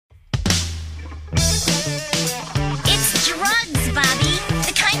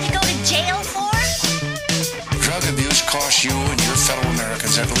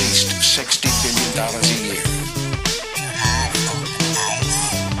at least $60 billion a year.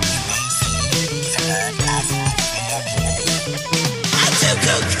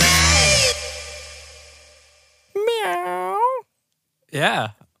 Meow. Yeah.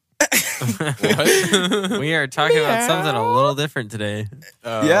 What? We are talking about something a little different today.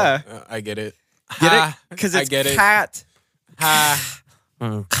 Yeah. I get it. Get it? Because I it's get it. cat. Cat.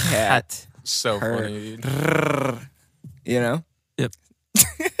 So Her. funny, dude. You know? Yep.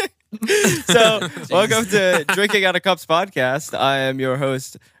 So, welcome to Drinking Out of Cups podcast. I am your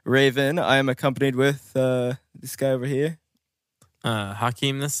host, Raven. I am accompanied with this guy over here.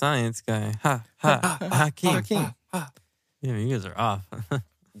 Hakeem the science guy. Hakeem. Hakeem. Yeah, you guys are off.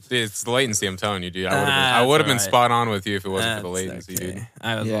 It's the latency, I'm telling you, dude. I That's would have been all right. spot on with you if it wasn't for the That's latency, okay. dude.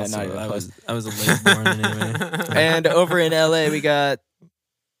 I was Yeah, also, not even close. I was a late born anyway. And over in LA, we got.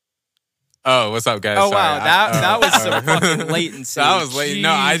 Oh, what's up, guys? Oh, Sorry. wow. That was some fucking latency. That was late.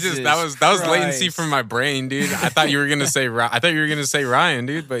 No, I just that was latency Christ. from my brain, dude. I thought you were gonna say Ryan,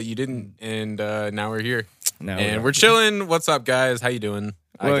 dude, but you didn't. And now we're here, No, and we're chilling. What's up, guys? How you doing?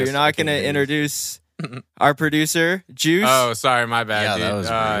 Well, you're not going to introduce our producer, Juice. Oh, sorry, my bad, Yeah, dude. that was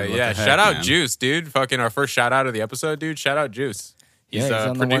weird. What Yeah, the heck, shout out man? Juice, dude. Fucking our first shout out of the episode, dude. Shout out Juice. yeah, he's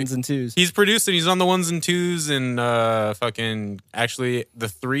on the ones and twos. He's producing. He's on the ones and twos and fucking actually the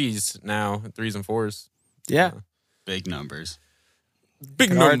threes now, threes and fours. Yeah. Big numbers. Big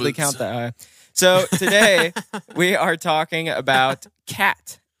Can hardly count that high. So today we are talking about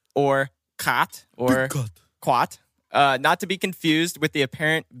cat or khat or quat, not to be confused with the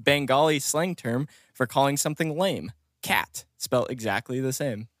apparent Bengali slang term for calling something lame. Cat, spelled exactly the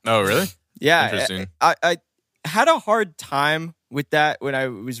same. Oh, really? Yeah, Interesting. I had a hard time with that when I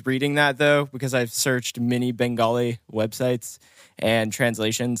was reading that, though, because I've searched many Bengali websites and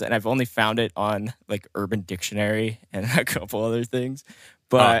translations, and I've only found it on like Urban Dictionary and a couple other things.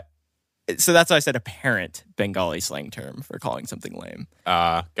 But so that's why I said apparent Bengali slang term for calling something lame.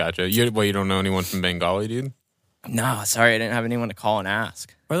 Gotcha. You don't know anyone from Bengali, dude? No, sorry, I didn't have anyone to call and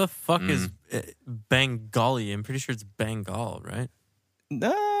ask. Where the fuck is Bengali? I'm pretty sure it's Bengal, right?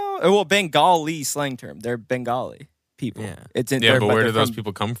 No, well, Bengali slang term. They're Bengali people. Yeah. It's in Yeah, there, but where they're do those from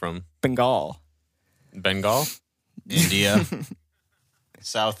people come from? Bengal. Bengal? India.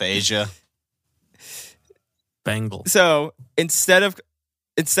 South Asia. Bengal. So instead of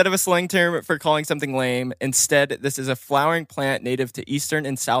a slang term for calling something lame, instead this is a flowering plant native to Eastern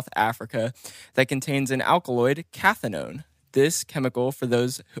and South Africa that contains an alkaloid, cathinone. This chemical, for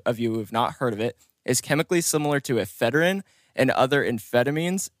those of you who have not heard of it, is chemically similar to ephedrine and other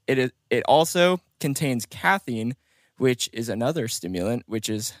amphetamines. It also contains caffeine, which is another stimulant, which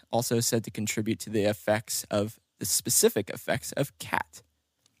is also said to contribute to the specific effects of cat.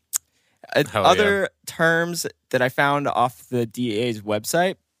 Hell Other terms that I found off the DEA's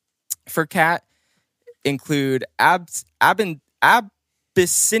website for cat include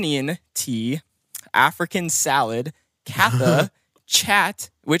Abyssinian tea, African salad, katha, chat,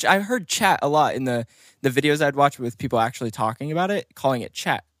 which I heard chat a lot in the videos I'd watch with people actually talking about it, calling it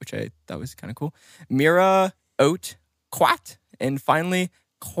chat, which I thought was kind of cool. Mira, oat, quat, and finally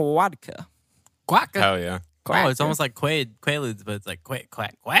quadka. Quack. Hell yeah. Oh, it's almost like Quaaludes, but it's like quack,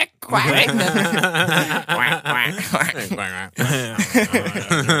 quack, quack, quack.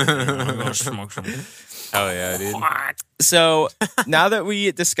 Hell yeah, dude. So now that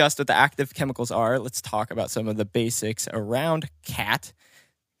we discussed what the active chemicals are, let's talk about some of the basics around cat.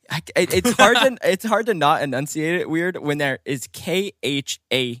 It's hard to not enunciate it weird when there is KHAT.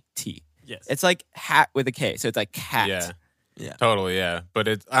 Yes. It's like hat with a K, so it's like cat. Yeah. Yeah. Totally, yeah. But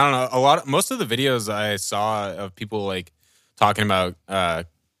it's, I don't know, most of the videos I saw of people like talking about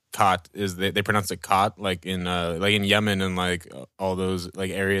Khat is they pronounce it Khat, like in Yemen and like all those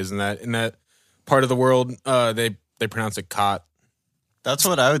like areas in that part of the world, they pronounce it Khat. That's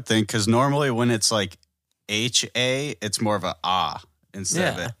what I would think, because normally when it's like HA, it's more of a ah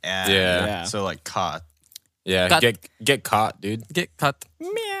instead of an ah. Yeah. So like caught. Yeah, Cut. get caught, dude. Get cut.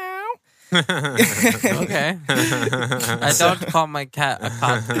 Meow. Okay. I don't call my cat a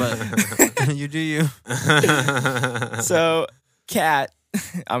cat, but you do you. So, cat.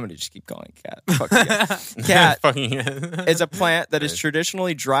 I'm going to just keep calling it cat. Fuck you guys. Cat Fucking is a plant that is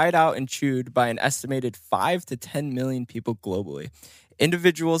traditionally dried out and chewed by an estimated 5 to 10 million people globally.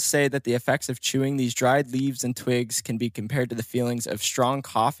 Individuals say that the effects of chewing these dried leaves and twigs can be compared to the feelings of strong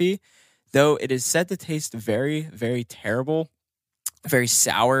coffee, though it is said to taste very, very terrible, very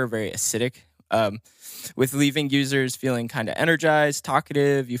sour, very acidic, with leaving users feeling kind of energized,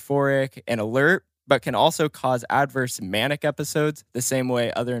 talkative, euphoric, and alert, but can also cause adverse manic episodes the same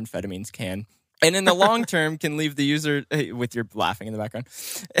way other amphetamines can. And in the long term, can leave the user with your laughing in the background.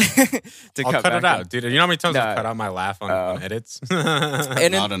 To I'll cut back it out, on. dude. You know how many times No. I've cut out my laugh on edits?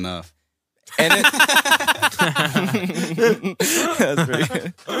 And Not enough. And it, that's pretty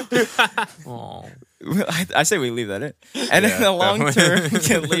good. Oh. I say we leave that in. And in the long term,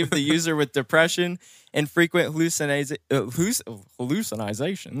 can leave the user with depression and frequent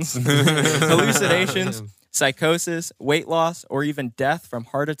hallucinations, psychosis, weight loss, or even death from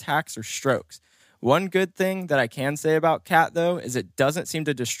heart attacks or strokes. One good thing that I can say about Khat, though, is it doesn't seem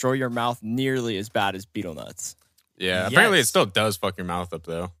to destroy your mouth nearly as bad as beetle nuts. Yeah, Yes. apparently it still does fuck your mouth up,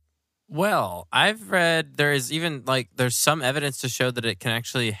 though. Well, I've read there is even there's some evidence to show that it can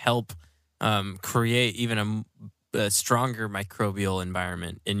actually help create even a stronger microbial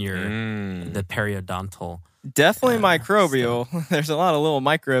environment in your the periodontal. Definitely microbial. There's a lot of little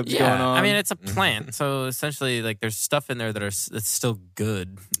microbes going on. I mean, it's a plant, so essentially, like, there's stuff in there that's still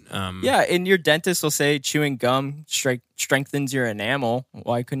good. Yeah, and your dentist will say chewing gum strengthens your enamel.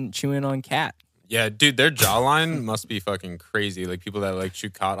 Why couldn't chewing on Khat? Yeah, dude, their jawline must be fucking crazy. Like people that like chew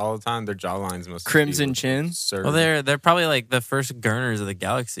Khat all the time, their jawlines must Crimson be chin. absurd. Well, they're probably like the first Gurners of the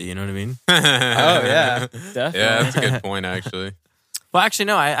galaxy. You know what I mean? Oh yeah, definitely. Yeah, that's a good point, actually. Well, actually,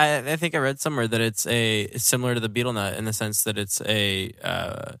 no. I think I read somewhere that it's similar to the beetle nut in the sense that it's a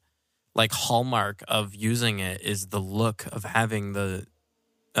like hallmark of using it is the look of having the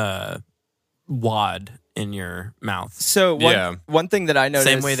wad in your mouth. So one thing that I noticed,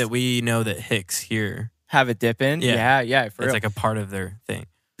 Same way that we know that Hicks here. have a dip in. Yeah. Yeah, for It's real. like a part of their thing.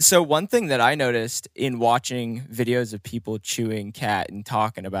 So one thing that I noticed in watching videos of people chewing Khat and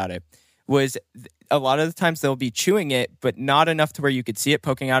talking about it was a lot of the times they'll be chewing it, but not enough to where you could see it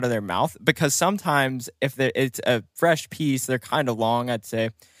poking out of their mouth. Because sometimes if it's a fresh piece, they're kind of long, I'd say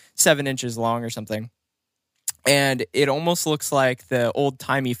 7 inches long or something. And it almost looks like the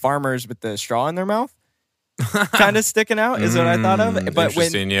old-timey farmers with the straw in their mouth kind of sticking out is what I thought of. But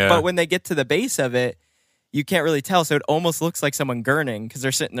when they get to the base of it, you can't really tell. So it almost looks like someone gurning because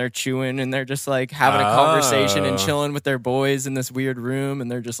they're sitting there chewing and they're just like having a conversation and chilling with their boys in this weird room and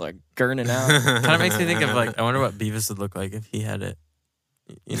they're just like gurning out. Kind of makes me think of like, I wonder what Beavis would look like if he had it.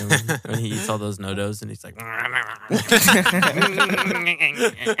 You know, when he eats all those no-dos and he's like... That's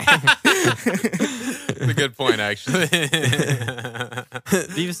a good point, actually.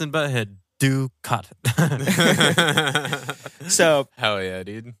 Beavis and Butthead do cut. So Hell yeah,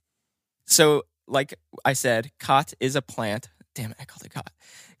 dude. So, like I said, Khat is a plant. Damn it, I called it Khat.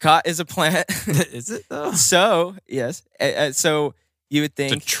 Khat is a plant. Is it though? So, yes. So, you would It's a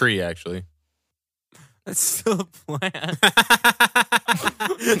think... tree, actually. That's still a plant.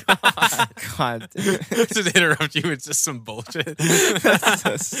 God damn it. Just interrupt you with just some bullshit. That's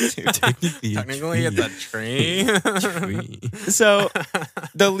so stupid. Technically, it's a tree. So,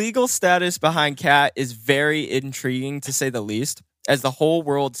 the legal status behind Khat is very intriguing, to say the least, as the whole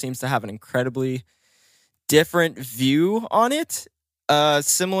world seems to have an incredibly different view on it,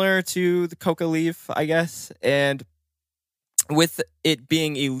 similar to the coca leaf, I guess. And with it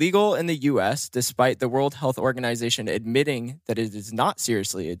being illegal in the U.S., despite the World Health Organization admitting that it is not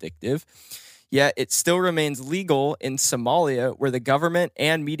seriously addictive, yet it still remains legal in Somalia, where the government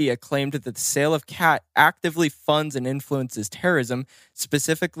and media claimed that the sale of Khat actively funds and influences terrorism,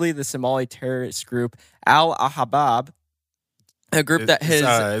 specifically the Somali terrorist group Al-Ahbab, a group that has...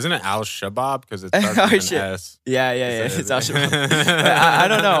 isn't it Al-Shabaab? Because it's Oh, with shit. an S. Yeah. It's Al-Shabaab. I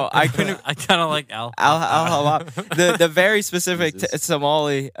don't know. I couldn't... I kind of like Al. Al-Habab. The very specific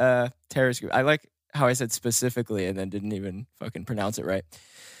Somali terrorist group. I like how I said specifically and then didn't even fucking pronounce it right.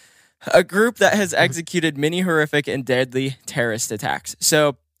 A group that has executed many horrific and deadly terrorist attacks.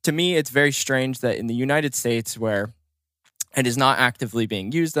 So to me, it's very strange that in the United States, where it is not actively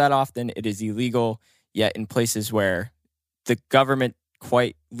being used that often, it is illegal, yet in places where the government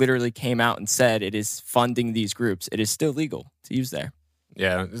quite literally came out and said it is funding these groups, it is still legal to use there.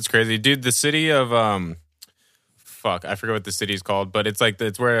 Yeah, it's crazy, dude. The city of fuck, I forget what the city's called, but it's like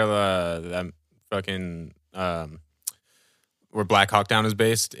it's where that fucking where Black Hawk Down is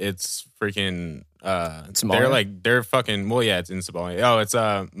based. It's freaking Somalia? they're fucking it's in Somalia. Oh, it's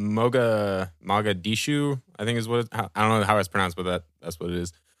Mogadishu, I think is what I don't know how it's pronounced, but that's what it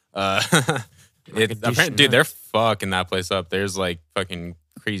is. Dude, they're fucking that place up. There's like fucking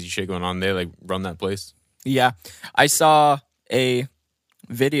crazy shit going on. They like run that place. Yeah. I saw a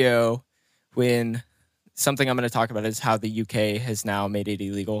video when something I'm going to talk about is how the UK has now made it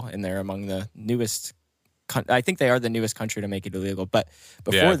illegal, and they're among the newest. I think they are the newest country to make it illegal. But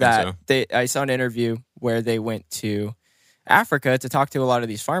before I saw an interview where they went to Africa to talk to a lot of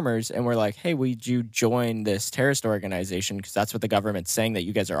these farmers, and we're like, hey, would you join this terrorist organization? Because that's what the government's saying that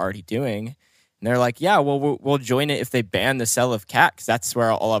you guys are already doing. And they're like, yeah, well, we'll join it if they ban the sale of cat because that's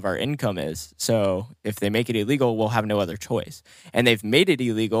where all of our income is. So if they make it illegal, we'll have no other choice. And they've made it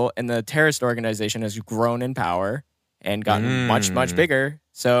illegal, and the terrorist organization has grown in power and gotten much, much bigger.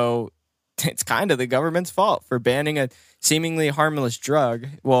 So it's kind of the government's fault for banning a seemingly harmless drug.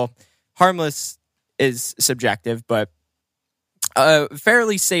 Well, harmless is subjective, but a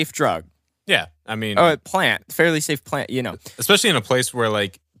fairly safe drug. Yeah, I mean, fairly safe plant, especially in a place where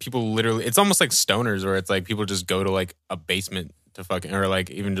like people literally, it's almost like stoners, where it's like people just go to like a basement to fucking, or like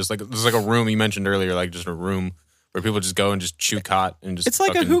even just like there's like a room you mentioned earlier, like just a room where people just go and just chew khat and just. It's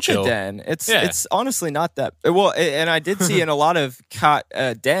like a hookah chill. den. It's honestly not that well. And I did see in a lot of khat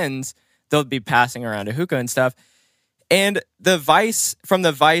dens they'll be passing around a hookah and stuff. And the Vice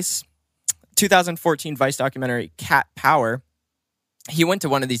 2014 Vice documentary Cat Power, he went to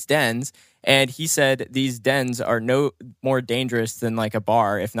one of these dens. And he said these dens are no more dangerous than like a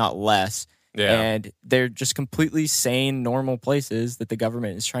bar, if not less. Yeah. And they're just completely sane, normal places that the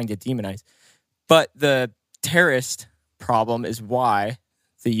government is trying to demonize. But the terrorist problem is why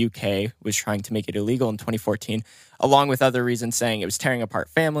the UK was trying to make it illegal in 2014, along with other reasons saying it was tearing apart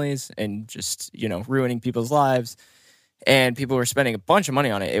families and just, ruining people's lives. And people were spending a bunch of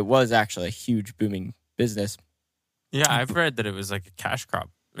money on it. It was actually a huge booming business. Yeah, I've read that it was like a cash crop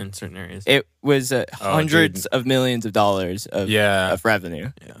in certain areas. It was hundreds of millions of dollars of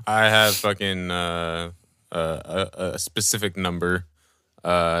revenue. Yeah. I have fucking a specific number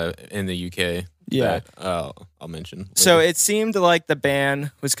in the UK that I'll mention later. So it seemed like the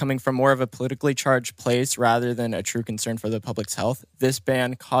ban was coming from more of a politically charged place rather than a true concern for the public's health. This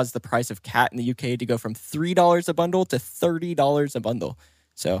ban caused the price of cat in the UK to go from $3 a bundle to $30 a bundle.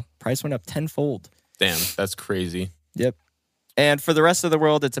 So price went up tenfold. Damn, that's crazy. Yep. And for the rest of the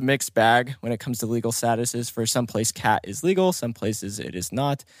world, it's a mixed bag when it comes to legal statuses. For some place, cat is legal. Some places, it is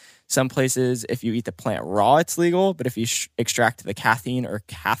not. Some places, if you eat the plant raw, it's legal. But if you extract the cathine or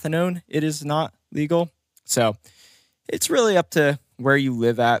cathinone, it is not legal. So it's really up to where you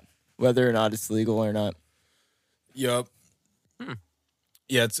live at, whether or not it's legal or not. Yep.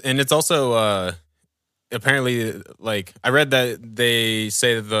 Yeah, it's also apparently, like, I read that they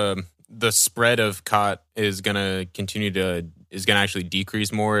say that the spread of khat is gonna actually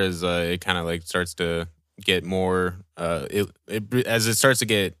decrease more as it kind of like starts to get more as it starts to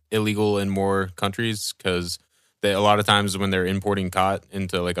get illegal in more countries, because a lot of times when they're importing khat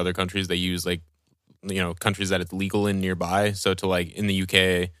into like other countries, they use like countries that it's legal in nearby. So to like in the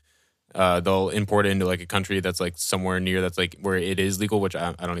UK, they'll import it into like a country that's like somewhere near that's like where it is legal, which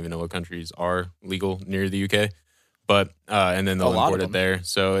I don't even know what countries are legal near the UK. But and then they'll import it there,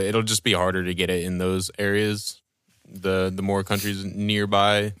 so it'll just be harder to get it in those areas. The more countries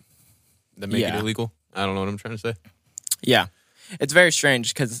nearby that make it illegal. I don't know what I'm trying to say. Yeah, it's very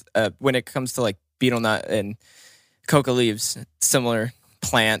strange because when it comes to like betel nut and coca leaves, similar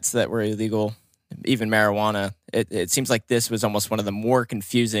plants that were illegal, even marijuana, it seems like this was almost one of the more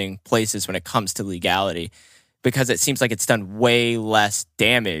confusing places when it comes to legality. Because it seems like it's done way less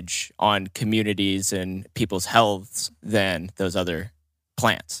damage on communities and people's healths than those other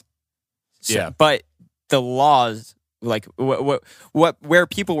plants. So, yeah. But the laws, like where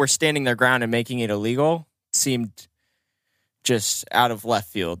people were standing their ground and making it illegal, seemed just out of left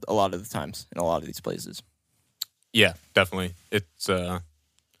field a lot of the times in a lot of these places. Yeah, definitely. It's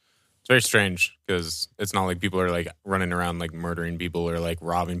very strange because it's not like people are like running around like murdering people or like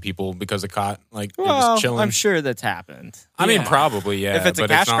robbing people because of khat. Like, they're just chilling. I'm sure that's happened. I mean, probably, yeah. If it's a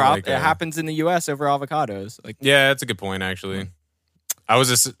cash crop, like it happens in the U.S. over avocados. Like, yeah, that's a good point, actually. I was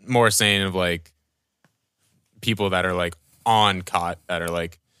just more saying of like people that are like on khat that are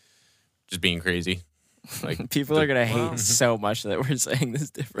like just being crazy. Like people are gonna hate so much that we're saying this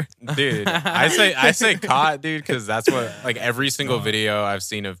different, dude. I say khat, dude, because that's what like every single video I've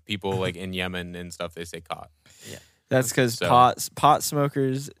seen of people like in Yemen and stuff, they say khat. Yeah, that's because pot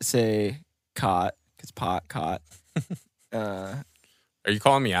smokers say khat because khat. Are you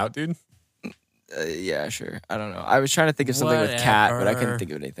calling me out, dude? Yeah, sure. I don't know. I was trying to think of something with cat, but I couldn't think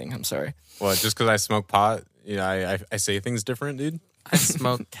of anything. I'm sorry. Well, just because I smoke pot, I say things different, dude. I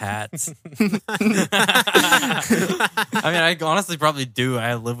smoke cats. I mean, I honestly probably do.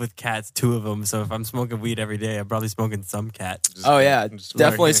 I live with cats, 2 of them. So if I'm smoking weed every day, I'm probably smoking some cat.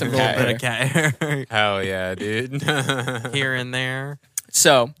 Definitely some cat. A little bit of cat hair. Hell yeah, dude. Here and there.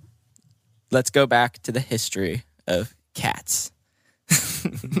 So let's go back to the history of cats.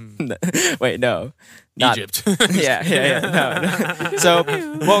 Wait, no. Egypt. No. So,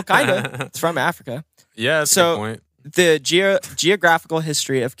 well, kind of. It's from Africa. Yeah, that's a good point. The geographical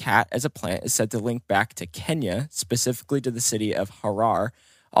history of cat as a plant is said to link back to Kenya, specifically to the city of Harar,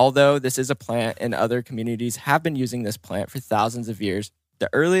 Although this is a plant and other communities have been using this plant for thousands of years, the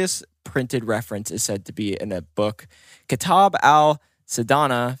earliest printed reference is said to be in a book, Kitab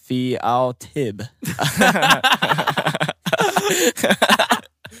al-Sidana fi al-Tib.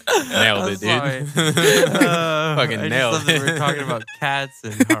 Nailed it, dude. Fucking I nailed just love that it. we're talking about cats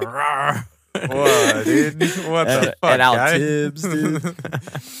and hurrah. Whoa, dude. What the fuck, and guy? al-Tibs, dude. Yo,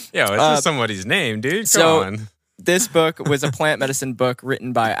 it's just somebody's name, dude. Come so- on. This book was a plant medicine book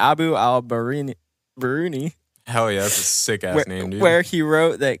written by Abu al-Biruni, Hell yeah, that's a sick ass name, dude. where he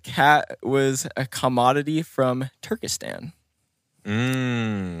wrote that cat was a commodity from Turkestan.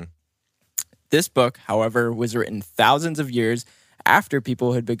 This book, however, was written thousands of years after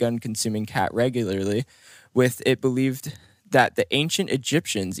people had begun consuming cat regularly, with it believed that the ancient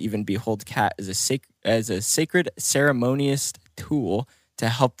Egyptians even behold cat as a sacred ceremonious tool to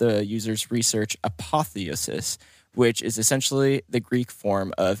help the users research apotheosis, which is essentially the Greek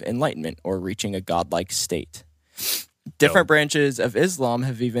form of enlightenment or reaching a godlike state. Different branches of Islam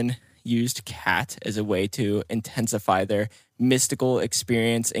have even used cat as a way to intensify their mystical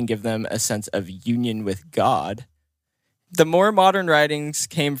experience and give them a sense of union with God. The more modern writings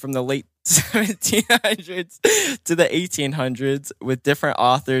came from the late 1700s to the 1800s, with different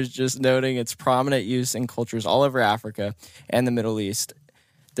authors just noting its prominent use in cultures all over Africa and the Middle East.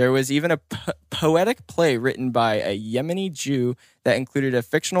 There was even a poetic play written by a Yemeni Jew that included a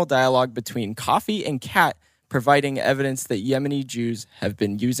fictional dialogue between coffee and cat, providing evidence that Yemeni Jews have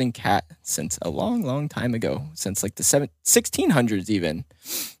been using cat since a long, long time ago, since like the 1600s even.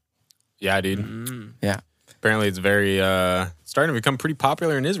 Yeah, dude. Yeah. Apparently it's very starting to become pretty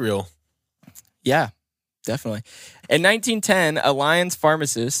popular in Israel. Yeah, definitely. In 1910, a Lyons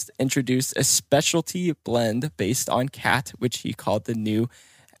pharmacist introduced a specialty blend based on cat, which he called the new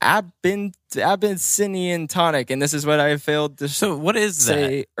Abyssinian tonic. And this is what I failed to So what is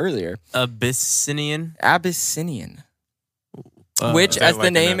say earlier. Abyssinian? Abyssinian, Is which, that as like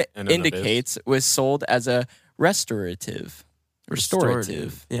the name an abyss? indicates, was sold as a restorative.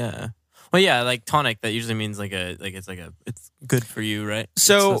 Yeah. Well, yeah, like tonic. That usually means it's good for you, right?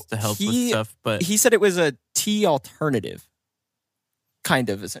 So it's supposed to help with stuff. But he said it was a tea alternative, kind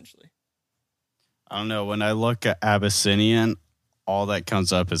of, essentially. I don't know. When I look at Abyssinian, all that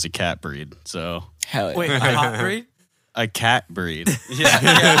comes up is a cat breed. So Hell yeah. wait, a hot breed? a cat breed.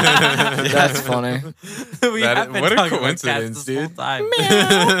 That's funny. We That- have been what a talking about coincidence, cats this whole dude. time.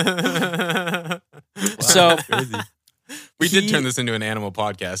 So We did He- turn this into an animal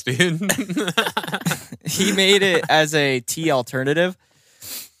podcast, dude. he made it as a tea alternative,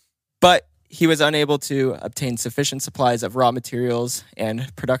 but he was unable to obtain sufficient supplies of raw materials,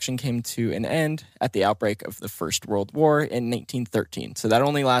 and production came to an end at the outbreak of the First World War in 1913. So that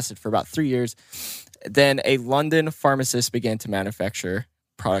only lasted for about 3 years. Then a London pharmacist began to manufacture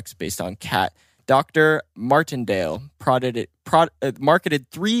products based on cat. Dr. Martindale marketed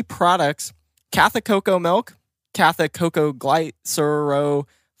 3 products: Katha cocoa milk, Katha cocoa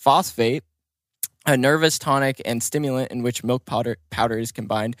glycerophosphate, a nervous tonic and stimulant in which milk powder is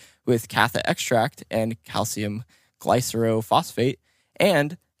combined with Katha extract and calcium glycerophosphate,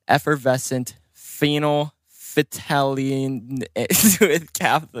 and effervescent phenylphthalein with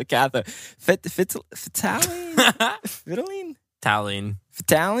Katha. Phthalein? Taline.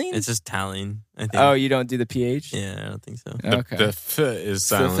 Phthalein? It's just taline, I think. Oh, you don't do the pH? Yeah, I don't think so. Okay. The f is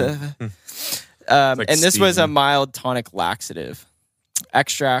silent. like And this was a Steven. mild tonic laxative.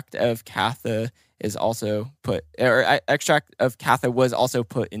 Extract of Katha is also extract of Katha was also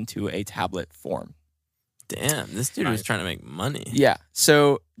put into a tablet form. Damn, this dude was trying to make money. Yeah.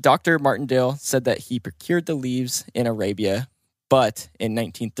 So Dr. Martindale said that he procured the leaves in Arabia, but in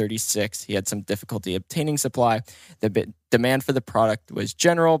 1936 he had some difficulty obtaining supply. The demand for the product was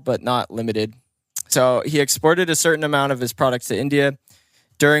general but not limited. So he exported a certain amount of his products to India.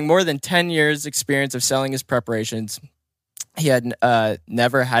 During more than 10 years' experience of selling his preparations, he had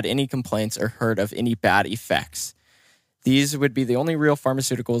never had any complaints or heard of any bad effects. These would be the only real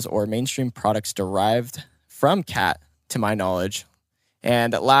pharmaceuticals or mainstream products derived from cat, to my knowledge.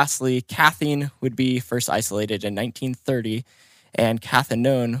 And lastly, cathine would be first isolated in 1930, and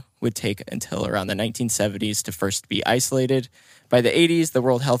cathinone would take until around the 1970s to first be isolated. By the 80s, the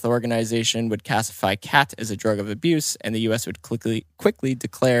World Health Organization would classify cat as a drug of abuse, and the U.S. would quickly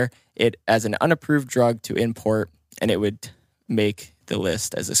declare it as an unapproved drug to import, and it would make the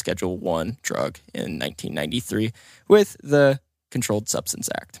list as a Schedule 1 drug in 1993 with the Controlled Substance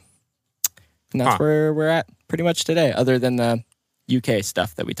Act. And that's where we're at pretty much today, other than the UK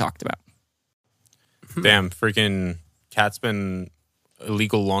stuff that we talked about. Damn, freaking cat's been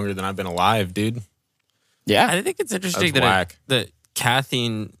illegal longer than I've been alive, dude. Yeah. I think it's interesting That's that whack. that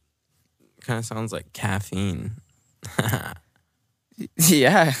caffeine kind of sounds like caffeine.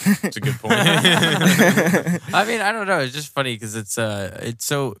 Yeah. That's a good point. I mean, I don't know. It's just funny because it's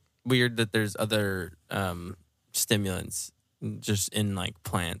so weird that there's other stimulants just in like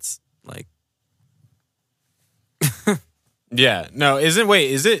plants. Like, Yeah. No, is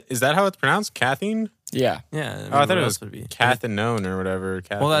that how it's pronounced? Caffeine? Yeah. yeah. I mean, Oh, I thought what it else was would be? cathinone or whatever.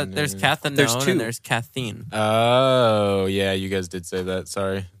 Well, there's cathinone There's two. and there's caffeine. Oh, yeah, you guys did say that.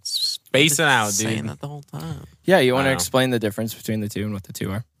 Sorry. Spacing out, Saying dude. that the whole time. Yeah, you want to Wow. explain the difference between the two and what the two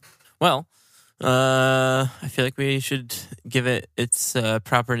are? Well, I feel like we should give it its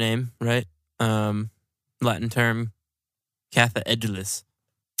proper name, right? Latin term, Catha edulis.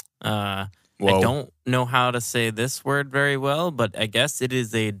 I Whoa. don't know how to say this word very well, but I guess it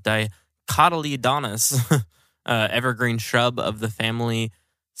is a dicotyledonous evergreen shrub of the family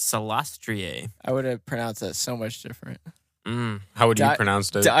Salastriae. I would have pronounced that so much different. How would you pronounce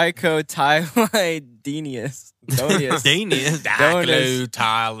it? Dicotyledonous. Donius. Danius.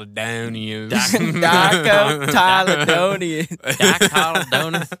 Daclotylodonius. Dicotyledonous.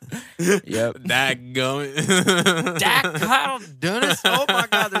 Dicotyledonous. Yep. That going. Dicotyledonous. Oh my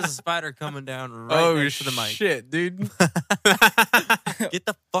God, there's a spider coming down right next to the mic. Shit, dude. Get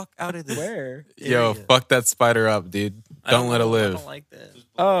the fuck out of this. Where? Yo, fuck that spider up, dude. Don't let it I live. don't like that.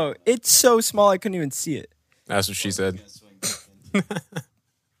 Oh, it's so small I couldn't even see it. That's what she said.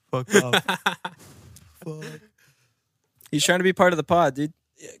 Fuck off. He's trying to be part of the pod, dude.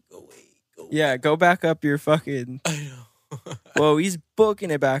 Yeah, go away. Yeah, go back up your fucking. I know. Whoa, he's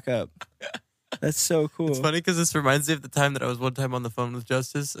booking it back up. That's so cool. It's funny because this reminds me of the time that I was one time on the phone with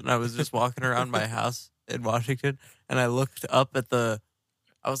Justice, and I was just walking around my house in Washington, and I looked up at I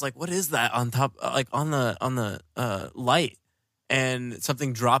was like, "What is that on top? Like on the light?" And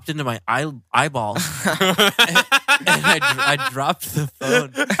something dropped into my eyeball, and I dropped the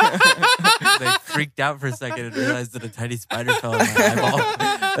phone. They freaked out for a second and realized that a tiny spider fell in my eyeball.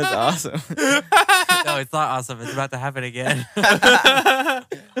 That's awesome. No, it's not awesome. It's about to happen again.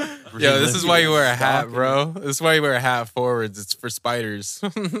 Yo, this is why you wear a hat, bro. This is why you wear a hat forwards. It's for spiders.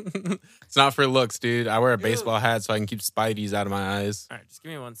 It's not for looks, dude. I wear a baseball hat so I can keep spideys out of my eyes. All right, just give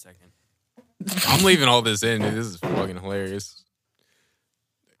me 1 second. I'm leaving all this in, dude. This is fucking hilarious.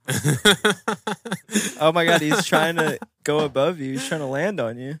 Oh my God, he's trying to go above you. He's trying to land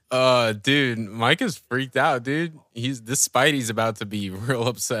on you. Dude, Mike is freaked out, dude. This Spidey's about to be real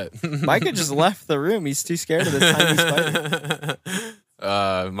upset. Micah just left the room. He's too scared of this tiny spider.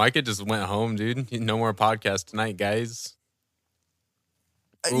 Micah just went home, dude. No more podcast tonight, guys.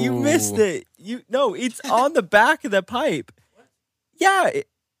 You Ooh. missed it. No, it's on the back of the pipe. Yeah.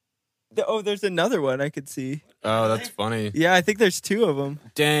 There's another one I could see. Oh, that's funny. Yeah, I think there's two of them.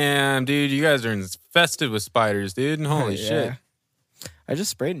 Damn, dude, you guys are infested with spiders, dude. Holy shit. I just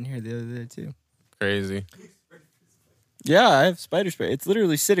sprayed in here the other day too. Crazy. Yeah, I have spider spray. It's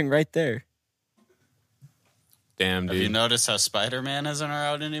literally sitting right there. Damn, Have you dude. noticed how Spider-Man isn't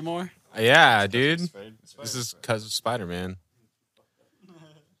around anymore? Yeah, dude. This is because of Spider-Man.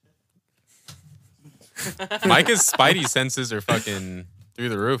 Micah's Spidey senses are fucking through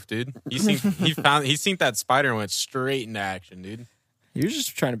the roof, dude. He seen that spider and went straight into action, dude. You're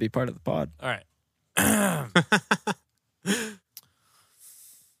just trying to be part of the pod. All right.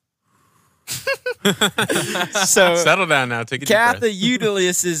 So, Settle down now. Take a deep breath. Catha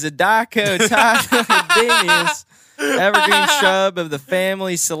Eutylius is a dicotyledonous evergreen shrub of the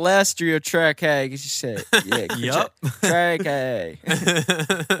family Celestiotraceae. Yeah, Yup. Traceae.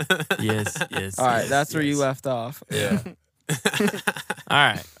 Yes. All right, that's where you yes. left off. Yeah.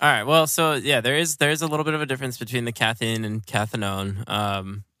 All right. Well, so yeah, there is a little bit of a difference between the cathine and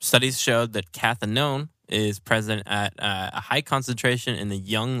cathinone. Studies showed that cathinone is present at a high concentration in the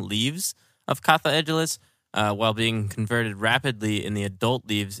young leaves of Catha edulis, while being converted rapidly in the adult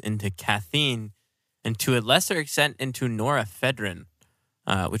leaves into cathine, and to a lesser extent into norephedrine,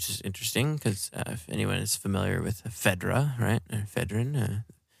 which is interesting because if anyone is familiar with ephedra, right? Ephedrine,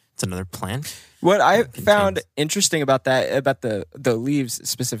 it's another plant. What I Contains- found interesting about that, about the leaves,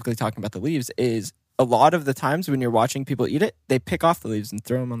 specifically talking about the leaves, is a lot of the times when you're watching people eat it, they pick off the leaves and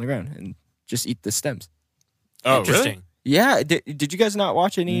throw them on the ground and just eat the stems. Oh, Interesting. really? Yeah, did you guys not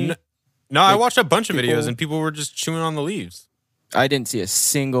watch any? No, I watched a bunch of people- videos and people were just chewing on the leaves. I didn't see a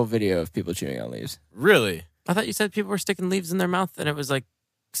single video of people chewing on leaves. Really? I thought you said people were sticking leaves in their mouth and it was like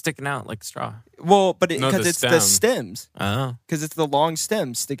sticking out like straw. Well, but No, because the it's the stem. stems, Oh. because it's the long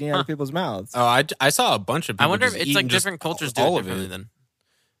stems sticking out Huh. of people's mouths. Oh, I saw a bunch of people. I wonder if just it's like eating just different cultures do all it of differently then.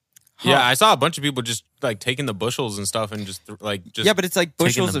 Yeah, I saw a bunch of people just like taking the bushels and stuff and just Yeah, but it's like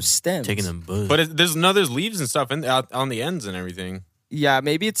bushels them- of stems. taking them bush. But there's leaves and stuff out on the ends and everything. Yeah,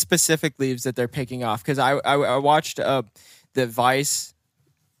 maybe it's specific leaves that they're picking off. Because I watched the Vice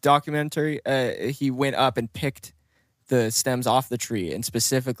documentary. He went up and picked the stems off the tree and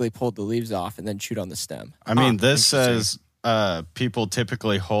specifically pulled the leaves off and then chewed on the stem. I mean, this says people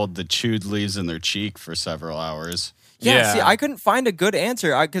typically hold the chewed leaves in their cheek for several hours. Yeah, see, I couldn't find a good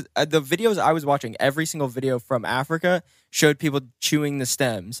answer because the videos I was watching, every single video from Africa showed people chewing the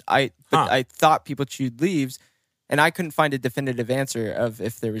stems. I thought people chewed leaves, and I couldn't find a definitive answer of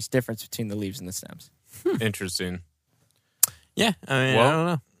if there was difference between the leaves and the stems. Interesting. Yeah, I mean, Well- I don't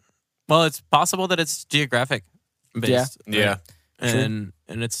know. Well, it's possible that it's geographic based. Yeah. And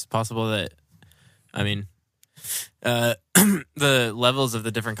it's possible that, I mean, the levels of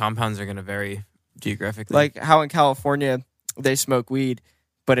the different compounds are going to vary geographically. Like how in California they smoke weed,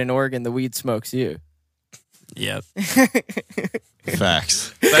 but in Oregon the weed smokes you. Yep.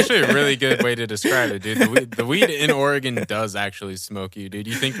 Facts. It's actually a really good way to describe it, dude. The weed in Oregon does actually smoke you, dude.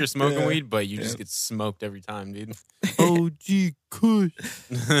 You think you're smoking weed, but you just get smoked every time, dude. OG Kush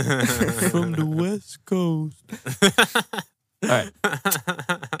from the West Coast. All right.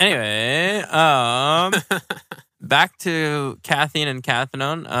 Anyway, back to caffeine and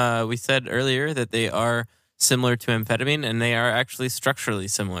cathinone. We said earlier that they are similar to amphetamine, and they are actually structurally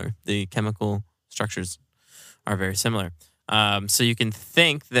similar. The chemical structures are very similar. So you can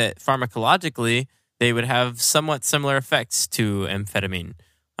think that pharmacologically they would have somewhat similar effects to amphetamine.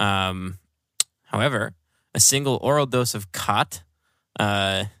 However, a single oral dose of Khat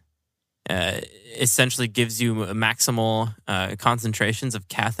essentially gives you maximal concentrations of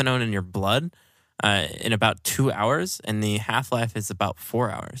cathinone in your blood in about 2 hours, and the half-life is about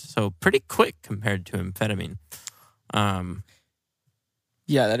 4 hours. So pretty quick compared to amphetamine.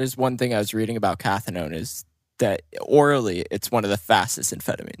 Yeah, that is one thing I was reading about cathinone is that orally it's one of the fastest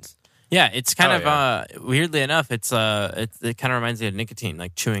amphetamines. Yeah, it's kind of weirdly enough, it kind of reminds me of nicotine,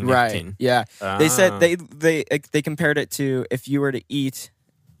 like chewing nicotine. Right. Yeah. They said they compared it to if you were to eat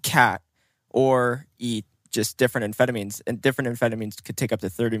cat or eat just different amphetamines, and different amphetamines could take up to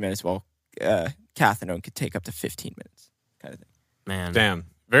 30 minutes, while cathinone could take up to 15 minutes, kind of thing. Man, Damn.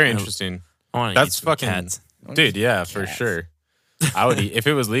 Very interesting. I want to That's eat some fucking cats. dude, yeah, for sure. I would eat if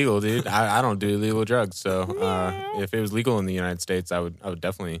it was legal, dude. I don't do illegal drugs, so if it was legal in the United States, I would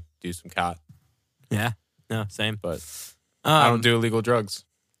definitely do some cat. Yeah, no, same. But I Um, don't do illegal drugs.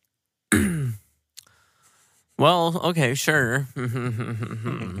 Well, okay, sure.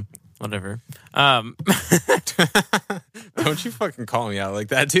 Whatever. Don't you fucking call me out like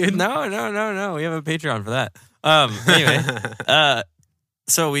that, dude. No. We have a Patreon for that. Anyway,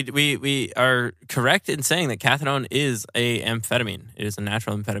 so we are correct in saying that cathinone is a amphetamine. It is a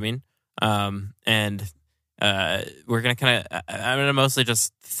natural amphetamine. And we're gonna I'm gonna mostly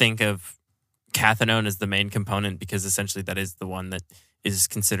just think of cathinone as the main component because essentially that is the one that is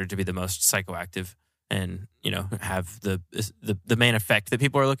considered to be the most psychoactive and have the main effect that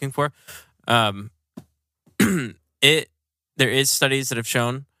people are looking for. There is studies that have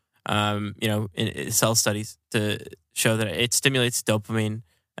shown, in cell studies to show that it stimulates dopamine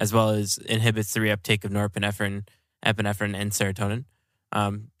as well as inhibits the reuptake of norepinephrine, epinephrine, and serotonin.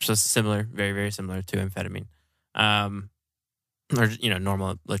 So similar, very, very similar to amphetamine. Or,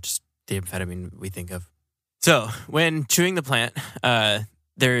 normal, like just the amphetamine we think of. So when chewing the plant,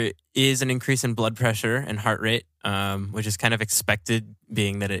 there is an increase in blood pressure and heart rate, which is kind of expected,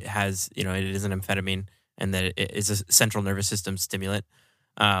 being that it has, it is an amphetamine and that it is a central nervous system stimulant.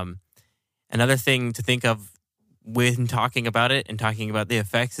 Another thing to think of when talking about it and talking about the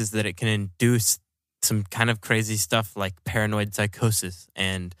effects is that it can induce some kind of crazy stuff like paranoid psychosis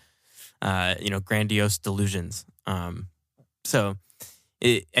and, grandiose delusions. So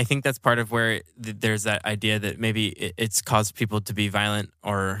I think that's part of where there's that idea that maybe it's caused people to be violent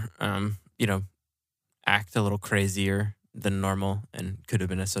or, act a little crazier than normal and could have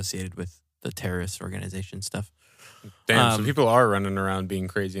been associated with the terrorist organization stuff. Damn, so people are running around being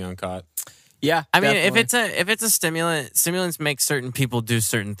crazy on Khat. Yeah, I mean, if definitely. it's a stimulant, stimulants make certain people do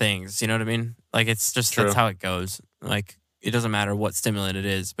certain things. You know what I mean? Like it's just True. that's how it goes. Like it doesn't matter what stimulant it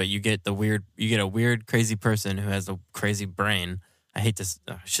is, but you get a weird, crazy person who has a crazy brain. I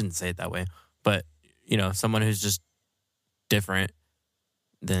shouldn't say it that way, but someone who's just different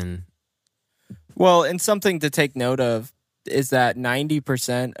than. Well, and something to take note of is that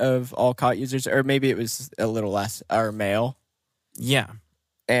 90% of all Khat users, or maybe it was a little less, are male. Yeah.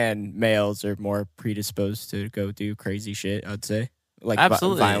 And males are more predisposed to go do crazy shit, I'd say. like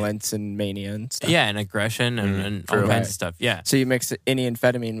Absolutely. violence and mania and stuff. Yeah, and aggression and all True. kinds of stuff. Yeah. So you mix any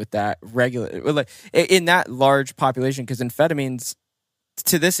amphetamine with that like in that large population, because amphetamines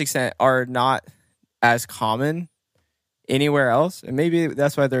to this extent are not as common anywhere else, and maybe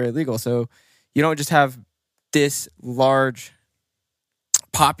that's why they're illegal. So you don't just have this large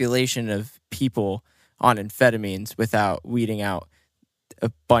population of people on amphetamines without weeding out a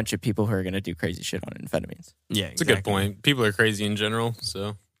bunch of people who are going to do crazy shit on amphetamines. Yeah, It's a good point. People are crazy in general,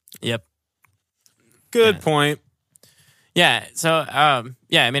 so Yep. good point. Yeah. So,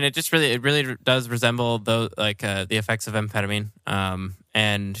 yeah. I mean, it really does resemble those the effects of amphetamine.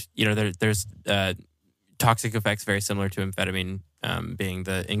 And there's toxic effects very similar to amphetamine, being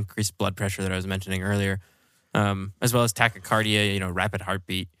the increased blood pressure that I was mentioning earlier, as well as tachycardia, rapid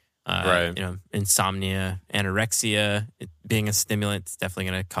heartbeat, Right. insomnia, anorexia. It being a stimulant, it's definitely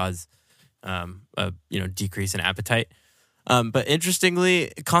going to cause a decrease in appetite. But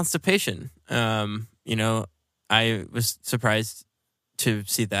interestingly, constipation. I was surprised to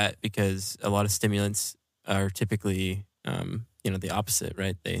see that because a lot of stimulants are typically, the opposite,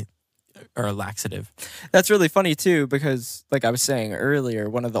 right? They are a laxative. That's really funny too, because like I was saying earlier,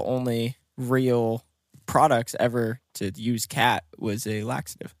 one of the only real products ever to use Khat was a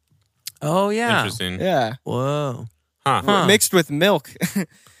laxative. Oh, yeah. Interesting. Yeah. Whoa. Huh. Mixed with milk.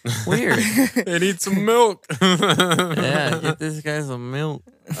 Weird. They need some milk. Yeah, get this guy some milk.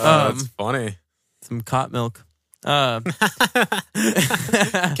 That's funny. Some Khat milk.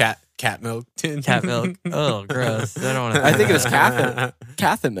 Cat milk. Cat milk. Oh, gross. I don't want to. I think it was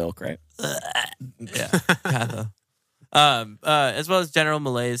Katha milk, right? Yeah, Katha. As well as general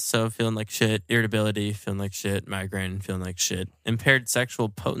malaise, so feeling like shit, irritability, feeling like shit, migraine, feeling like shit, impaired sexual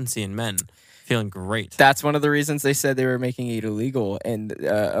potency in men, feeling great. That's one of the reasons they said they were making it illegal, and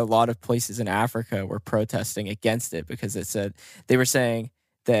a lot of places in Africa were protesting against it because they were saying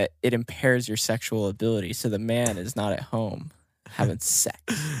that it impairs your sexual ability, so the man is not at home having sex.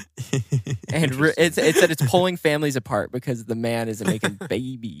 And it said it's pulling families apart because the man isn't making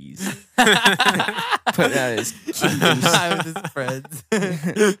babies. Putting out his with his friends.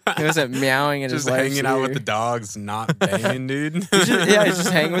 He wasn't meowing in Just his wife's hanging out with ear. the dogs, not banging, dude. He's just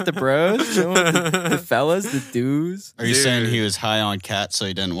hanging with the bros, chilling with the fellas, the dudes. Are you Dude. saying he was high on cat, so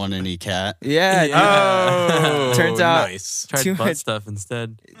he didn't want any cat? Yeah, dude. Oh, Turns out- nice. Tried Too butt much- stuff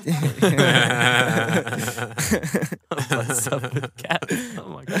instead. Butt stuff with cat. Oh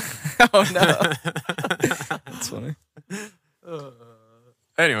my god. Oh no, that's funny.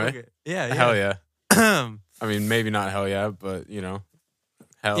 Anyway, Okay. Yeah. hell yeah. Yeah. I mean, maybe not hell yeah, but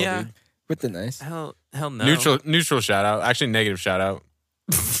hell, Yeah. dude. With the nice. hell no. Neutral shout out. Actually, negative shout out.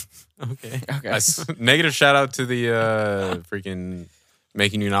 Okay. Okay. Negative shout out to the freaking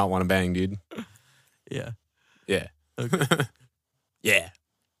making you not want to bang, dude. Yeah. Yeah. Okay. Yeah.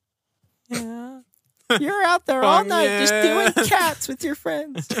 Yeah. You're out there all Fuck night just yeah. doing cats with your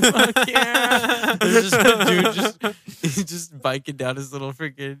friends. Fuck yeah. There's just a dude he's just biking down his little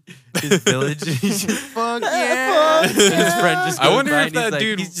freaking his village. And he's just fuck yeah. fuck And his friend just I goes wonder by if and he's that like,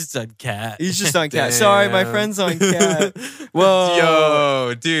 dude- he's just on cat. He's just on cat. Sorry, my Damn. friend's on cat. Whoa.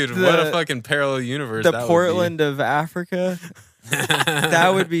 Yo, dude, what a The- fucking parallel universe. The that Portland of Africa. would be.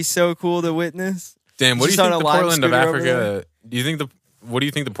 That would be so cool to witness. Damn, what do you Just on think a the lime Portland of scooter over Africa? What do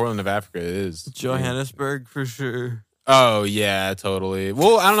you think the Portland of Africa is? Johannesburg for sure. Oh yeah, totally.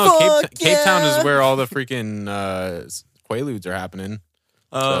 Well, I don't know. Fuck Cape Town yeah. is where all the freaking quaaludes are happening.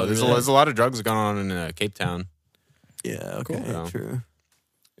 Oh, So there's really? a lot of drugs going on in Cape Town. Yeah, okay, Cool. true.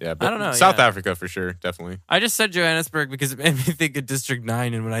 Yeah, but I don't know, South yeah. Africa for sure, definitely. I just said Johannesburg because it made me think of District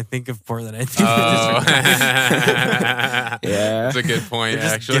 9, and when I think of Portland, I think Oh, of District 9. Yeah. that's a good point. They're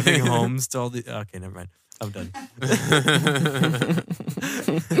just Actually, giving homes to all the... Okay, never mind. I'm done.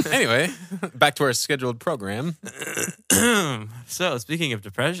 Anyway, back to our scheduled program. So, speaking of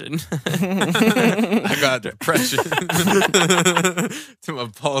depression, I got depression to my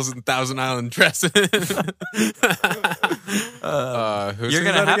balls in Thousand Island dressing. Who you're sings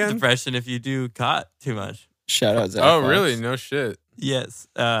going to that have again? depression if you do Khat too much. Shout out Zach Oh, Fox. really? No shit. Yes.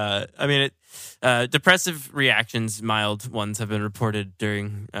 I mean, depressive reactions, mild ones, have been reported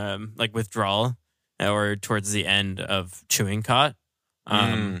during like withdrawal or towards the end of chewing Khat.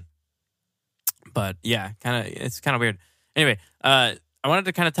 But yeah, it's kind of weird. Anyway, I wanted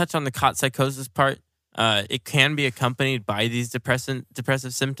to kind of touch on the Khat psychosis part. It can be accompanied by these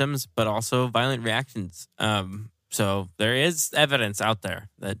depressive symptoms, but also violent reactions. So there is evidence out there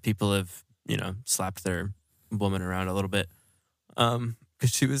that people have, slapped their woman around a little bit.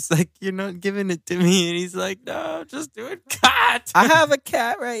 because she was like, "You're not giving it to me," and he's like, "No, just do it, Khat." I have a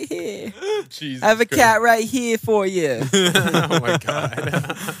cat right here. Jesus I have a Christ. cat right here for you. Oh my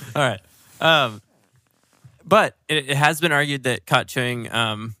god. All right. But it has been argued that Khat chewing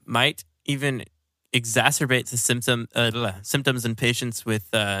might even exacerbate the symptoms in patients with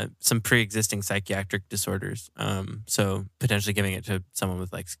some pre-existing psychiatric disorders. So potentially giving it to someone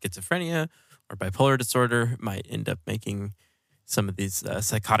with like schizophrenia or bipolar disorder might end up making some of these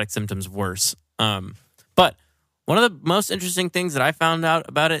psychotic symptoms worse. But one of the most interesting things that I found out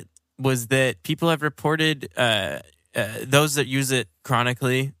about it was that people have reported, those that use it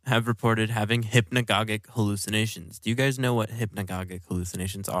chronically have reported having hypnagogic hallucinations. Do you guys know what hypnagogic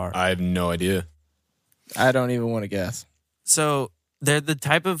hallucinations are? I have no idea. I don't even want to guess. So they're the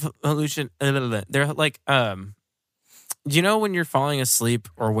type of hallucination. They're like, you know, when you're falling asleep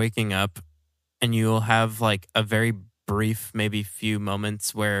or waking up, and you'll have like a very brief, maybe few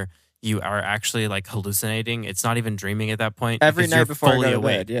moments where you are actually like hallucinating. It's not even dreaming at that point. Every because night you're before I go fully to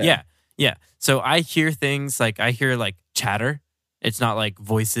awake. bed, Yeah. So I hear things like I hear like chatter. It's not like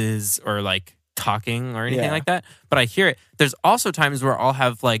voices or like talking or anything Yeah. like that, but I hear it. There's also times where I'll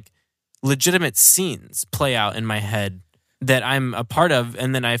have like legitimate scenes play out in my head that I'm a part of,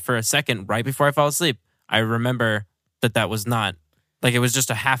 and then for a second, right before I fall asleep, I remember that was not, like, it was just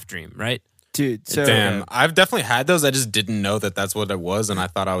a half dream, right? Dude, so Damn, I've definitely had those. I just didn't know that that's what it was, and I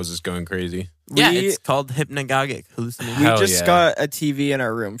thought I was just going crazy. Yeah, We- it's called hypnagogic hallucination. we Hell just yeah. got a TV in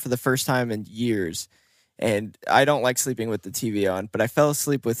our room for the first time in years. And I don't like sleeping with the TV on, but I fell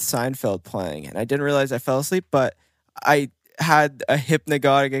asleep with Seinfeld playing. And I didn't realize I fell asleep, but I had a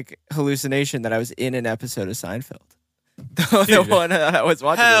hypnagogic hallucination that I was in an episode of Seinfeld. The one that I was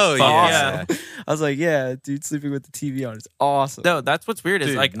watching. Hell was yeah. awesome. I was like, yeah, dude, sleeping with the TV on is awesome. No, that's what's weird is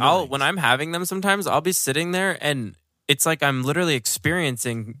Dude, like nice. when I'm having them sometimes I'll be sitting there and it's like I'm literally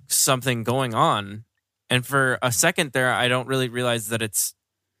experiencing something going on, and for a second there I don't really realize that it's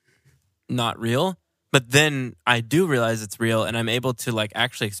not real, but then I do realize it's real and I'm able to like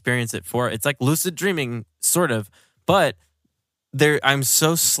actually experience it for it's like lucid dreaming sort of, but I'm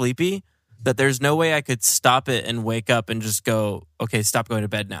so sleepy that there's no way I could stop it and wake up and just go, okay, stop going to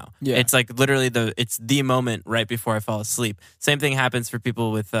bed now. Yeah. It's like literally it's the moment right before I fall asleep. Same thing happens for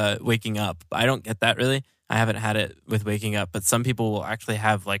people with waking up. I don't get that really. I haven't had it with waking up, but some people will actually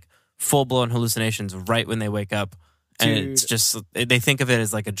have like full blown hallucinations right when they wake up. And Dude. it's just, they think of it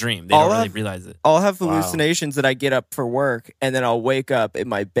as like a dream. They All don't really I've- realize it. I'll have Wow. hallucinations that I get up for work and then I'll wake up in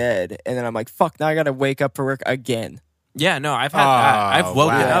my bed and then I'm like, fuck, now I got to wake up for work again. Yeah, no, I've had that. I've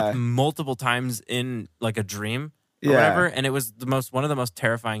woken wow. up multiple times in like a dream or Yeah. whatever, and it was one of the most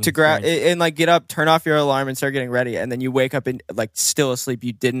terrifying To grab experiences. and like get up, turn off your alarm and start getting ready, and then you wake up and like still asleep.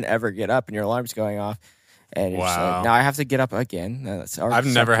 You didn't ever get up, and your alarm's going off, and you're just Wow. like, now I have to get up again. That's already I've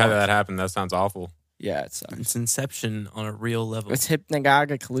never had sucked that once. happen. That sounds awful. Yeah, it sucks. It's Inception on a real level. It's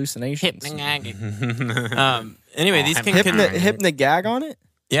hypnagogic hallucinations. Anyway, these can Hypnagag on it.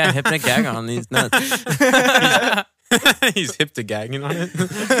 yeah, hypnagag on these nuts. He's hip to gagging on it.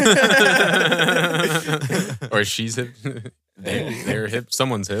 Or she's hip. They're hip.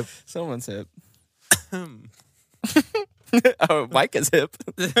 Someone's hip. Someone's hip. Oh, Mike is hip.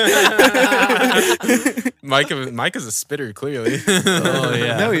 Mike is a spitter, clearly. Oh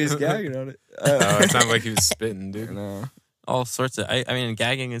yeah, No, he was gagging on it. Oh, it sounded like he was spitting, dude. No. all sorts of. I mean,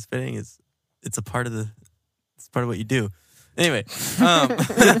 gagging and spitting it's a part of what you do. Anyway, All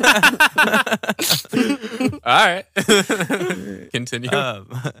right. Continue.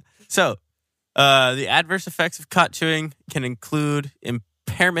 so the adverse effects of Khat chewing can include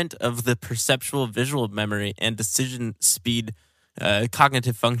impairment of the perceptual visual memory and decision speed,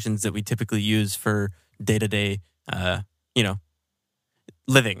 cognitive functions that we typically use for day-to-day,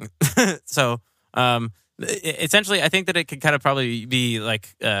 living. So essentially, I think that it could kind of probably be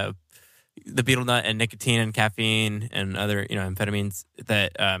like the betel nut and nicotine and caffeine and other amphetamines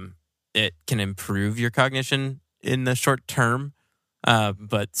that it can improve your cognition in the short term,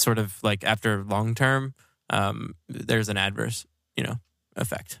 but sort of like after long term, there's an adverse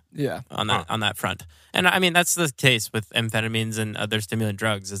effect Yeah. on that front. And I mean that's the case with amphetamines and other stimulant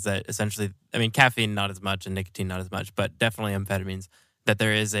drugs, is that essentially, I mean, caffeine not as much and nicotine not as much, but definitely amphetamines, that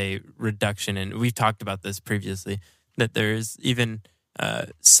there is a reduction in, we've talked about this previously, that there is even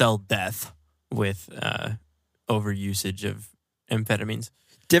cell death with overusage of amphetamines.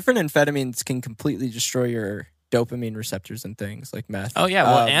 Different amphetamines can completely destroy your dopamine receptors and things like meth. Oh yeah,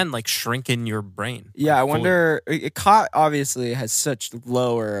 well, Um, and like shrink in your brain. Yeah, I Fully. wonder. Khat obviously has such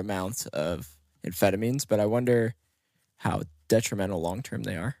lower amounts of amphetamines, but I wonder how detrimental long term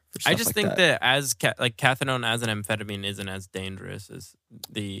they are. For I stuff just like think that as cathinone as an amphetamine isn't as dangerous as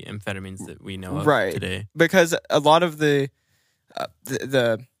the amphetamines that we know of Right. today. because a lot of the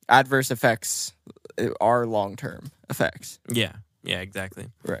adverse effects are long term effects. Yeah, exactly.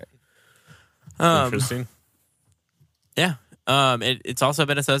 Right. Interesting. Yeah. It's also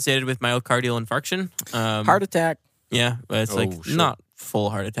been associated with myocardial infarction. Heart attack. Yeah, but it's like shit. not full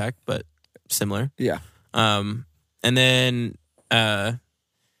heart attack, but similar. Yeah. And then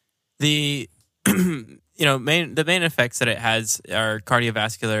the the main effects that it has are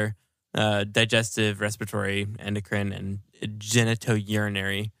cardiovascular, digestive, respiratory, endocrine, and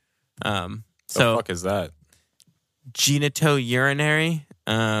genitourinary. The fuck is that? Genitourinary.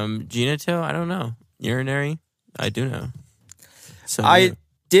 Genito, I don't know. Urinary, I do know. So I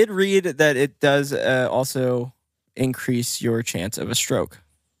did read that it does also increase your chance of a stroke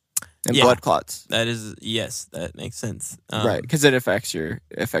and Yeah. blood clots. that is that makes sense. Right, because it affects your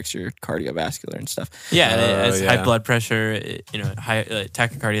cardiovascular and stuff. Yeah, and it has high yeah. blood pressure, high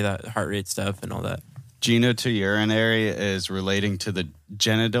tachycardia, that heart rate stuff, and all that. Genitourinary is relating to the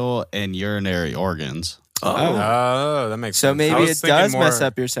genital and urinary organs. Oh, that makes So sense. I maybe was it thinking does more- mess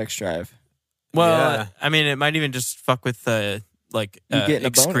up your sex drive. Well, Yeah. I mean, it might even just fuck with the You getting a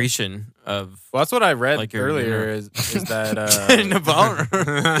boner. excretion of. Well, that's what I read Like your- earlier. Is that Getting a boner.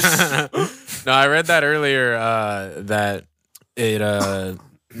 No, I read that earlier. That it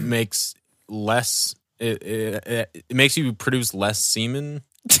makes less. It makes you produce less semen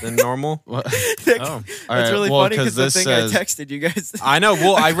than normal. Oh, That's really funny because the thing I texted you guys. I know.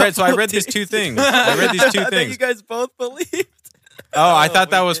 Well, I read these two things. I read these two that things. you guys both believed. Oh, I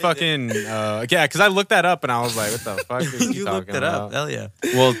thought that was fucking. Yeah, because I looked that up and I was like, "What the fuck is he you talking looked it up. about?" Hell yeah.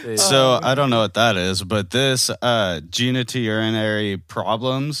 Well, so I don't know what that is, but this genitourinary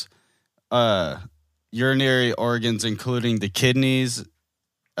problems, urinary organs, including the kidneys,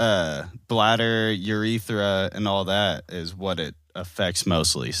 bladder, urethra, and all that, is what it affects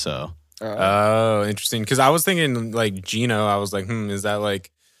mostly. So Oh, interesting. Because I was thinking like Gino. I was like, is that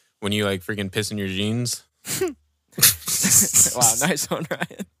like when you like freaking piss in your jeans? Wow, nice one,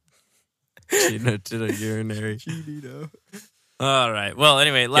 Ryan. Urinary. All right. Well,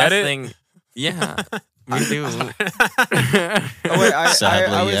 anyway, last it? thing. Yeah, we do. Oh, wait, I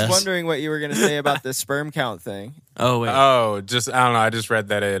Sadly, was yes. wondering what you were going to say about the sperm count thing. Oh wait. Oh, just I don't know. I just read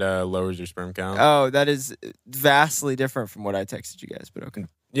that it lowers your sperm count. Oh, that is vastly different from what I texted you guys, but okay.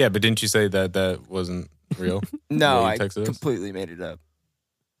 Yeah, but didn't you say that wasn't real? No, What I you texted us? completely made it up.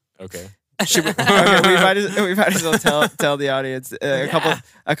 Okay. Okay, we might as well tell the audience.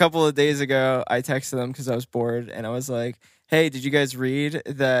 A couple of days ago, I texted them because I was bored, and I was like, "Hey, did you guys read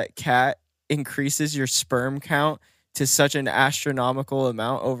that Khat increases your sperm count to such an astronomical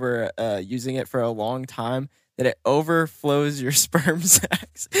amount over using it for a long time that it overflows your sperm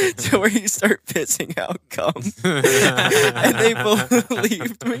sacs to where you start pissing out cum?" And they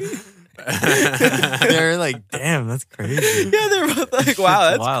believed me. They're like, damn, that's crazy. Yeah, they're both like, "Wow,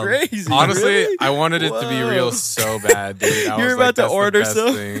 that's wild. crazy." Honestly, Really? I wanted it to be real Whoa. so bad, dude. I You were was about like, to that's the order best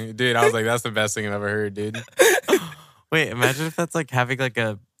some? thing. Dude, I was like, that's the best thing I've ever heard, dude. Wait, imagine if that's like having like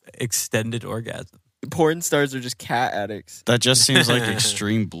a extended orgasm. Porn stars are just cat addicts. that just seems like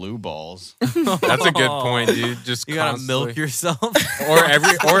extreme blue balls. That's a good point, dude. Just You gotta constantly- milk yourself. or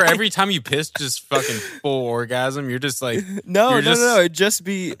every time you piss, just fucking full orgasm. You're just like, No, You're just- It'd just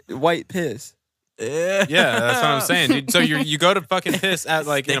be white piss. Yeah, yeah, that's what I'm saying, dude. So you go to fucking piss at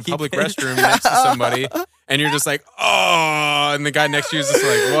like in a Sticky public piss. restroom next to somebody, and you're just like, oh, and the guy next to you is just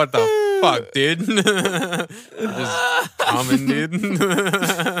like, what the fuck, dude? Just coming,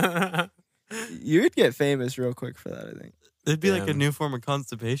 dude. You would get famous real quick for that, I think. It'd be like a Damn. new form of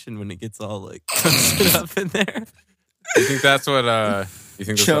constipation when it gets all like crunched up in there. You think that's what? You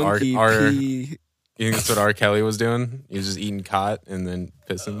think that's what Chunky pee. You think that's what R. Kelly was doing? He was just eating Khat and then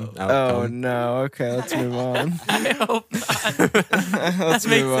pissing out. Oh cum? no. Okay, let's move on. I hope not. Let's That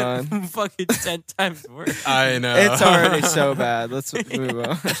makes move on. it fucking 10 times worse. I know. It's already so bad. Let's move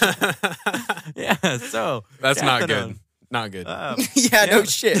on. Yeah, so That's not good. Cathinone. Not good. Yeah, no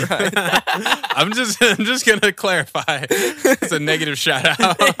shit, right? I'm just gonna clarify. It's a negative shout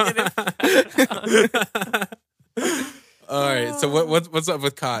out. All right. So what's up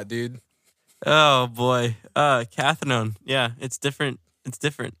with Khat, dude? Oh boy, cathinone. Yeah, it's different. It's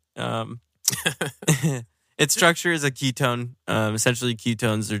different. Its structure is a ketone. Essentially,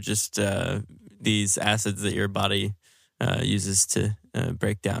 ketones are just these acids that your body uses to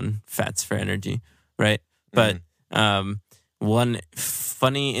break down fats for energy, right? But one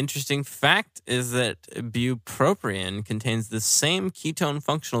funny, interesting fact is that bupropion contains the same ketone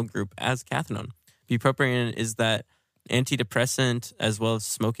functional group as cathinone. Bupropion is that antidepressant as well as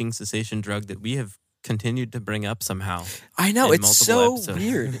smoking cessation drug that we have continued to bring up somehow. I know, in it's multiple so episodes.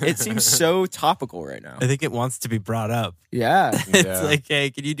 weird. It seems so topical right now. I think it wants to be brought up. Yeah. It's like, hey,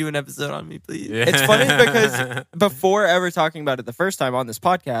 can you do an episode on me, please? Yeah. It's funny because before ever talking about it the first time on this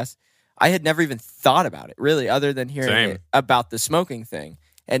podcast, I had never even thought about it, really, other than hearing Same. it about the smoking thing.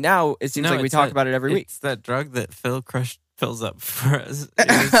 And now it seems like we it's talk that- about it every week. It's that drug that Phil crushed fills up for us.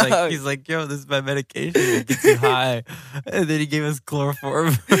 He's like, yo, this is my medication. It gets you high. And then he gave us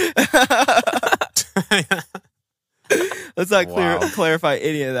chloroform. Let's not Wow. clarify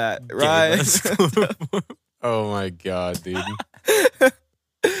any of that, Gave right? us chloroform. Oh my god, dude.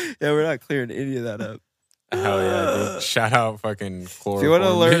 Yeah, we're not clearing any of that up. Hell yeah, dude. Shout out fucking chloroform. If you want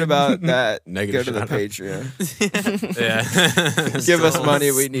to learn dude. about that, Negative go to the shout out. Patreon. Yeah. Give us Still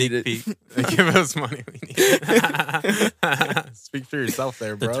money, we need sneak it. peek. Give us money. We need it. Speak for yourself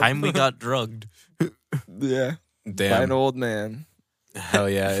there, The bro. time we got drugged. Yeah, by an Damn. old man. Hell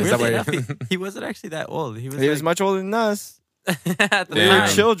yeah. Is that Weirdly why enough, he wasn't actually that old. He was, He was like, much older than us. at the We were Damn.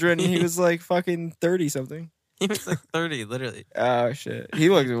 time. children. He was like fucking 30 something. He was like 30, literally. Oh shit, he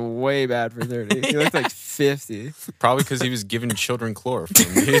looked way bad for 30. He looked like 50. Probably because he was giving children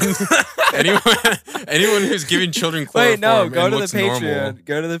chloroform. dude. anyone who's giving children chloroform Wait, no, go and to the looks Patreon. normal.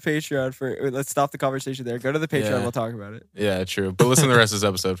 Go to the Patreon for. Wait, let's stop the conversation there. Go to the Patreon. Yeah. We'll talk about it. Yeah, true. But listen to the rest of this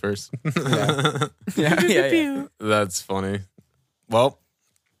episode first. Yeah. That's funny. Well,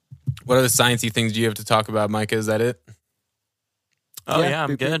 what other sciencey things do you have to talk about, Micah? Is that it? Oh, yeah, I'm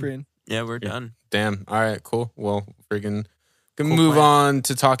Boop, boop, good. Brian. Yeah, we're done. Damn. All right, cool. Well, freaking can Cool move plan. on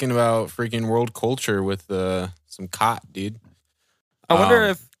to talking about freaking world culture with some Khat, dude. I wonder Um,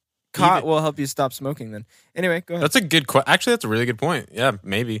 if Khat even- will help you stop smoking. Then anyway, go ahead. That's a good actually, that's a really good point. Yeah,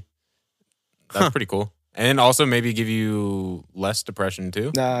 maybe. That's pretty cool. And also maybe give you less depression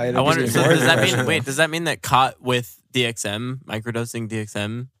too. Nah, I wonder, gives so me more does that depression. mean, wait, does that mean that Khat with DXM, microdosing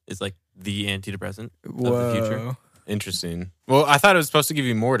DXM, is like the antidepressant of the future? Whoa. Interesting. Well, I thought it was supposed to give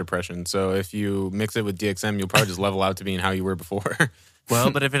you more depression. So if you mix it with DXM, you'll probably just level out to being how you were before. Well,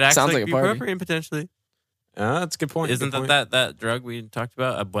 but if it acts Sounds like like a party. buprenorphine potentially, That's a good point. isn't Good that, point. that drug we talked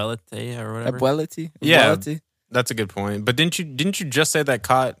about, Abuelite or whatever? Abuelity? Yeah. Abuelity? That's a good point. But didn't you just say that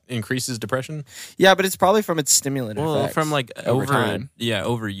Khat increases depression? Yeah, but it's probably from its stimulant Well, effects from like over time.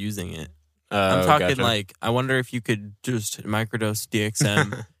 overusing it. I'm talking Gotcha. like, I wonder if you could just microdose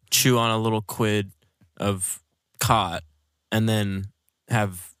DXM, chew on a little quid of Khat, and then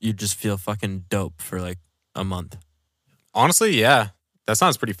have you just feel fucking dope for like a month. Honestly, yeah, that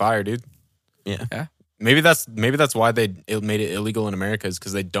sounds pretty fire, dude. Yeah. Maybe that's why they made it illegal in America, is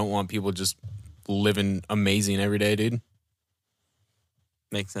because they don't want people just living amazing every day, dude.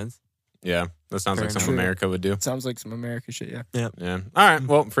 Makes sense. Yeah, that sounds Fair like something enough. America would do. Sounds like some America shit, yeah. Yeah. All right.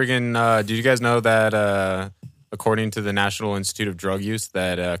 Well, freaking. Did you guys know that according to the National Institute of Drug Use,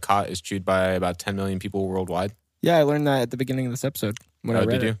 that Khat is chewed by about 10 million people worldwide? Yeah, I learned that at the beginning of this episode when I Oh,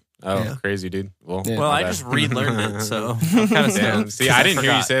 read did you? it. Oh, Yeah. crazy, dude. Well, Yeah. Well, my I bad. just relearned it, so I'm kind of Damn. stoked. See, I didn't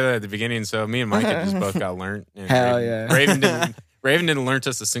hear you say that at the beginning, so me and Micah just both got learned. And Hell Raven, yeah. Raven didn't learn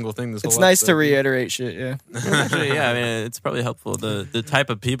us a single thing this It's whole nice to episode. reiterate shit, yeah. Actually, yeah, I mean, it's probably helpful. The type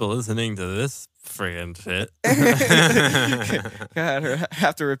of people listening to this friggin' shit. God, I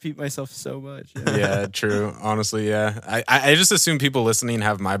have to repeat myself so much. Yeah. Yeah, true. Honestly, yeah. I just assume people listening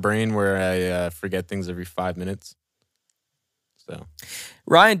have my brain where I forget things every 5 minutes. So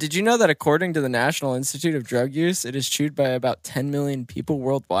Ryan, did you know that according to the National Institute of Drug Use, it is chewed by about 10 million people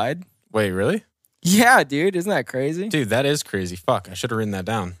worldwide? wait, really? Yeah, dude, isn't that crazy? Dude, that is crazy. Fuck, I should have written that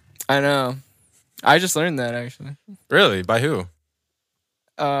down. I know. I just learned that actually. Really? By who?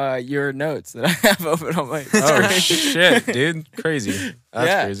 Your notes that I have open on my Oh screen. shit, dude. Crazy. That's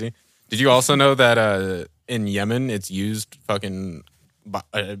Yeah. crazy. Did you also know that in Yemen it's used fucking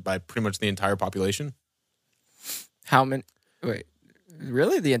by pretty much the entire population? How many? Wait,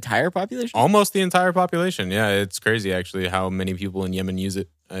 really? The entire population? Almost the entire population. Yeah, it's crazy actually how many people in Yemen use it.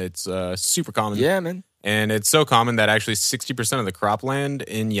 It's super common. Yeah, man. And it's so common that actually 60% of the cropland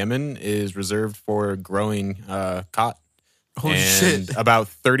in Yemen is reserved for growing Khat. Holy and shit. about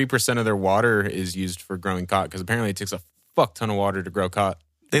 30% of their water is used for growing Khat, because apparently it takes a fuck ton of water to grow Khat.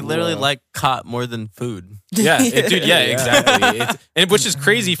 They literally Whoa. like Khat more than food. Yeah, dude. Yeah, Yeah. exactly. And which is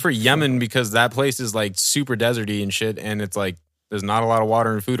crazy for Yemen, because that place is like super deserty and shit, and it's like there's not a lot of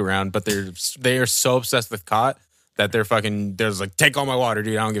water and food around. But they are so obsessed with Khat that they're like, take all my water,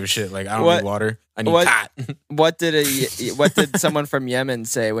 dude. I don't give a shit. Like, I don't What- need water. I need what- Khat. What did someone from Yemen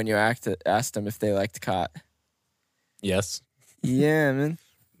say when you asked them if they liked Khat? Yes. Yeah, man.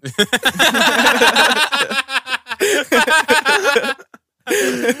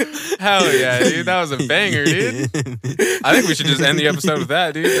 Hell yeah, dude. That was a banger, dude. I think we should just end the episode with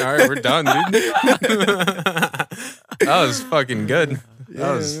that, dude. All right, we're done, dude. That was fucking good.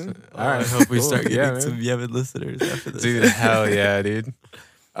 That was all right. I hope we start Cool. getting Yeah, some man. Yemen listeners after this. Dude, hell yeah, dude.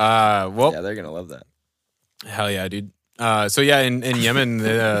 Well, Yeah, they're gonna love that. hell yeah, dude. So yeah, in Yemen,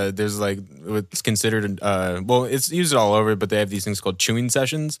 there's like what's considered well, it's used all over, but they have these things called chewing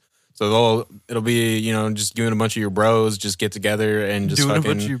sessions. So it'll be, you know, just you and a bunch of your bros just get together and just Doing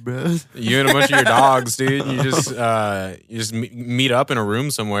fucking a bunch of your bros. you and a bunch of your dogs, dude. You just meet up in a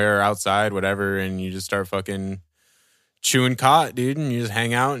room somewhere or outside, whatever, and you just start fucking chewing khat, dude, and you just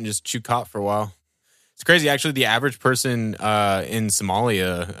hang out and just chew khat for a while. It's crazy. Actually, the average person in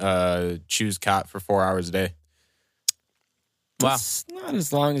Somalia chews khat for 4 hours a day. Wow. It's not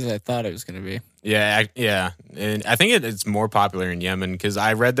as long as I thought it was gonna be. Yeah, and I think it's more popular in Yemen because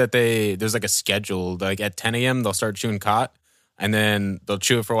I read that there's like a schedule. Like at 10 a.m. they'll start chewing khat, and then they'll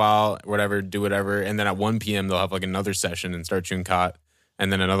chew it for a while, whatever, do whatever, and then at 1 p.m. they'll have like another session and start chewing khat,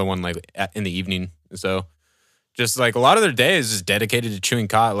 and then another one like in the evening. So just like a lot of their day is just dedicated to chewing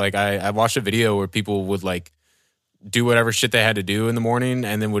khat. Like I watched a video where people would like do whatever shit they had to do in the morning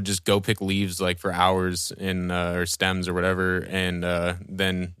and then would just go pick leaves like for hours in or stems or whatever, and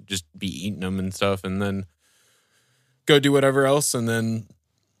then just be eating them and stuff, and then go do whatever else, and then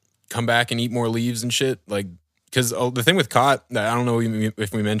come back and eat more leaves and shit. Like, because the thing with khat, I don't know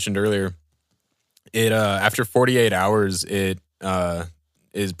if we mentioned earlier, it after 48 hours it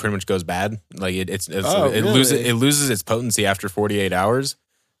is pretty much goes bad. Like it really? loses its potency after 48 hours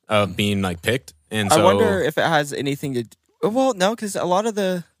of being like picked. And so, I wonder if it has anything to. Well, no, because a lot of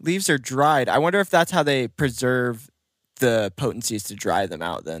the leaves are dried. I wonder if that's how they preserve the potencies to dry them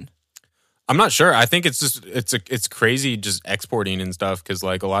out. Then I'm not sure. I think it's just it's crazy just exporting and stuff, because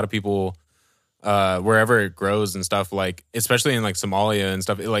like a lot of people wherever it grows and stuff, like especially in like Somalia and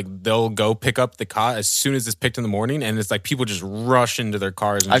stuff, like they'll go pick up the khat as soon as it's picked in the morning, and it's like people just rush into their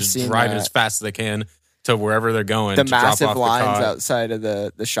cars and I've just seen drive it that. as fast as they can to wherever they're going. the to drop massive off lines the khat. outside of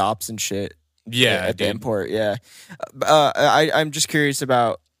the shops and shit. Yeah, at the dude. import. Yeah, I'm just curious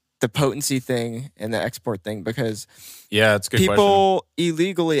about the potency thing and the export thing, because Yeah, it's a good question. people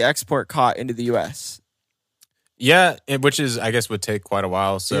illegally export khat into the U.S. Yeah, which is I guess would take quite a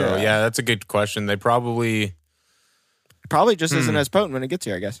while. So Yeah. yeah, that's a good question. They probably Probably just isn't as potent when it gets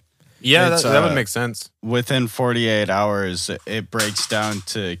here, I guess. that, It's, that would make sense. Within 48 hours, it breaks down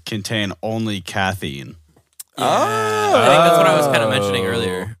to contain only caffeine. Oh. I think that's what I was kind of mentioning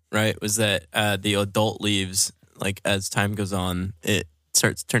earlier, right? Was that the adult leaves, like as time goes on, it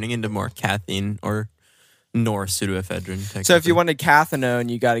starts turning into more caffeine or pseudoephedrine. So if you wanted cathinone,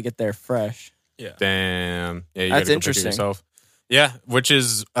 you got to get there fresh. Damn. Yeah, you That's gotta go pick it interesting. yourself. Yeah, which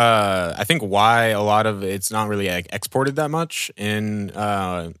is I think why a lot of it's not really like exported that much in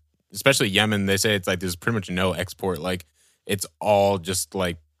especially Yemen. They say it's like there's pretty much no export. Like it's all just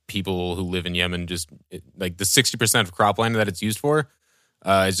like people who live in Yemen, just like the 60% of cropland that it's used for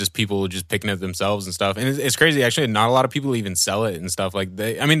is just people just picking it themselves and stuff. And it's crazy. Actually, not a lot of people even sell it and stuff. Like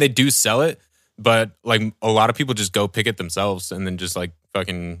they do sell it, but like a lot of people just go pick it themselves and then just like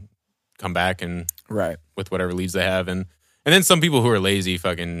fucking come back and Right. with whatever leaves they have, and then some people who are lazy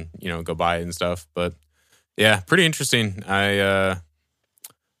fucking go buy it and stuff. But yeah, pretty interesting. I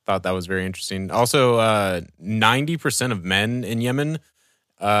thought that was very interesting. Also, 90% of men in Yemen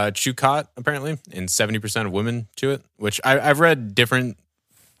chew khat apparently, and 70% of women chew it. Which I've read different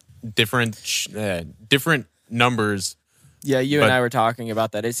numbers. Yeah, you and But- I were talking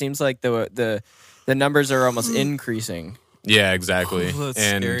about that. It seems like the numbers are almost increasing. Yeah, exactly. that's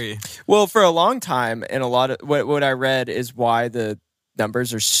and scary. Well, for a long time, and a lot of what I read is why the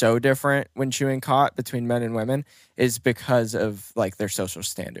numbers are so different when chewing khat between men and women is because of like their social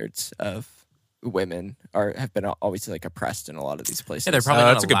standards of women have been always like oppressed in a lot of these places. Yeah, they're probably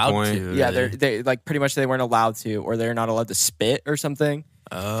that's not a good allowed point. to. Yeah, really. they like pretty much they weren't allowed to, or they're not allowed to spit or something.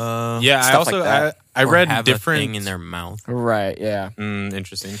 Yeah, I Stuff also like that. I Or read have different a thing in their mouth. Right. Yeah.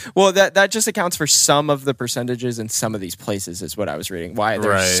 interesting. Well, that just accounts for some of the percentages in some of these places, is what I was reading. Why there's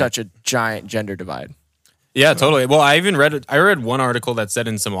Right. such a giant gender divide. Yeah, totally. Well, I read one article that said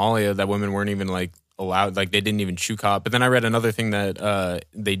in Somalia that women weren't even like allowed, like they didn't even chew khat. But then I read another thing that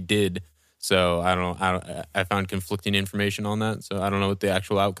they did. So I don't know. I found conflicting information on that. So I don't know what the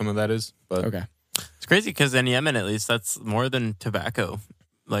actual outcome of that is. But Okay. It's crazy because in Yemen, at least, that's more than tobacco.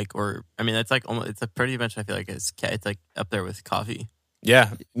 Like, or I mean, that's like almost. It's a pretty much. I feel like it's like up there with coffee. yeah,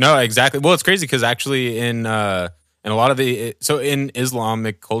 no, exactly. Well, it's crazy because actually in a lot of in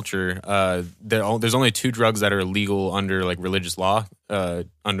Islamic culture, there's only two drugs that are legal under like religious law,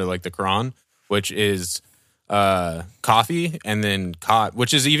 under like the Quran, which is coffee, and then khat,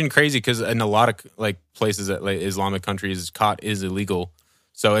 which is even crazy because in a lot of like places that like Islamic countries, khat is illegal.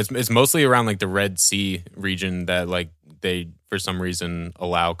 So it's mostly around like the Red Sea region that like they for some reason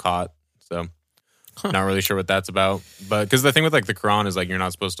allow khat. So not really sure what that's about. But because the thing with like the Quran is like you're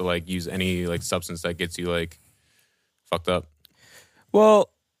not supposed to like use any like substance that gets you like fucked up. Well,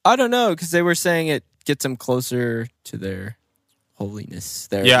 I don't know because they were saying it gets them closer to their holiness.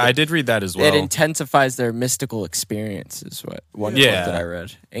 Yeah, I did read that as well. It intensifies their mystical experience, is what one quote that I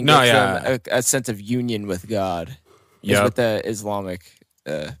read. And No, gives yeah. them a sense of union with God. Is Yep. what the Islamic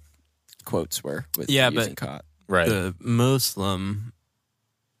quotes were with using khat. Right. The Muslim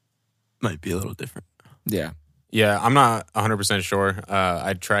might be a little different. Yeah. Yeah, I'm not 100% sure.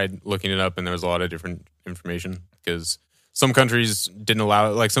 I tried looking it up, and there was a lot of different information because some countries didn't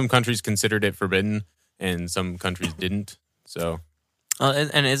allow it. Like some countries considered it forbidden, and some countries didn't. So,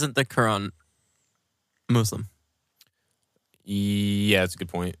 And isn't the Quran Muslim? yeah, that's a good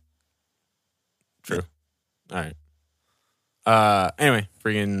point. True. All right. Anyway,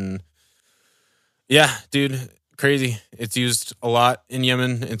 freaking yeah, dude, crazy. It's used a lot in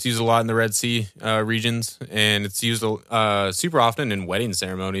Yemen. It's used a lot in the Red Sea regions, and it's used super often in wedding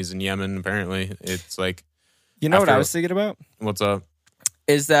ceremonies in Yemen. Apparently, it's like You know what After- I was thinking about? what's up?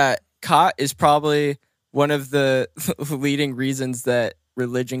 Is that khat is probably one of the leading reasons that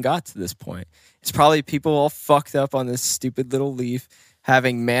religion got to this point. It's probably people all fucked up on this stupid little leaf,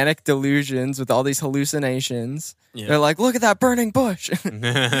 having manic delusions with all these hallucinations. Yeah. They're like, look at that burning bush. Just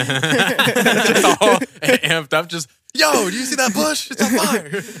all amped up. Just yo, do you see that bush? It's on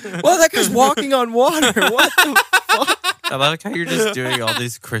fire. Well, that guy's walking on water. What the fuck? I like how you're just doing all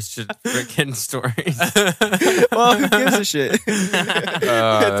these Christian freaking stories. Well, who gives a shit? It's all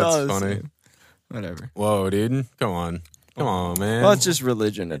That's the funny. same. Whatever. Whoa, dude, come on, man. Well, it's just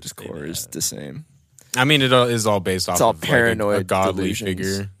religion at its core is the same. I mean, it is all based off all of like, paranoid a godly delusions.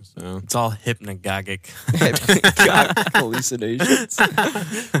 figure. So It's all hypnagogic. God, hallucinations.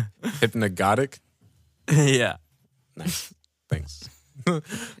 hypnagogic. Yeah. Nice. Thanks.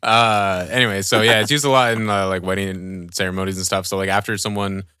 Anyway, so yeah, it's used a lot in like wedding ceremonies and stuff. So like after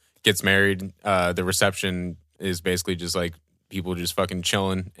someone gets married, the reception is basically just like people just fucking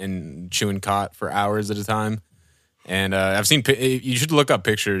chilling and chewing khat for hours at a time. And I've seen you should look up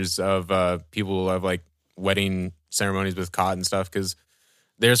pictures of people of like wedding ceremonies with khat and stuff because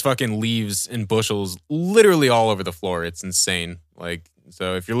there's fucking leaves in bushels literally all over the floor. It's insane. Like,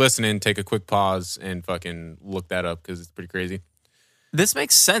 so if you're listening, take a quick pause and fucking look that up because it's pretty crazy. This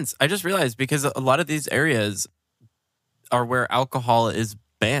makes sense. I just realized because a lot of these areas are where alcohol is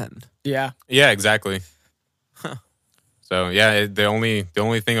banned. Yeah. Yeah, exactly. Huh. So yeah, the only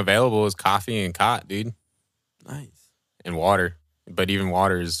thing available is coffee and khat, dude, Nice. and water. But even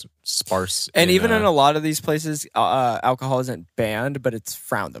water is sparse. And even in a lot of these places, alcohol isn't banned, but it's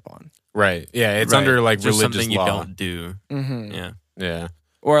frowned upon. right, yeah, it's Right. under like Just religious something law. you don't do. Mm-hmm. Yeah. Yeah,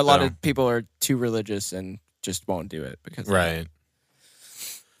 Or a lot So- of people are too religious and just won't do it because of right.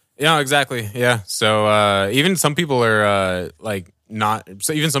 Yeah, exactly. Yeah. So even some people are like not.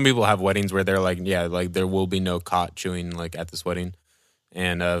 So even some people have weddings where they're like, yeah, like there will be no khat chewing like at this wedding.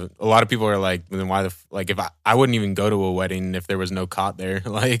 And a lot of people are like, then why like if I wouldn't even go to a wedding if there was no khat there.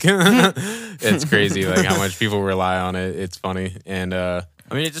 Like it's crazy like how much people rely on it. It's funny. And I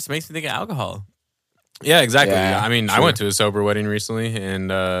mean, it just makes me think of alcohol. yeah, exactly. Yeah, I mean, I true. went to a sober wedding recently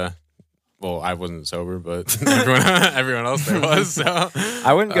and well, I wasn't sober, but everyone else there was. So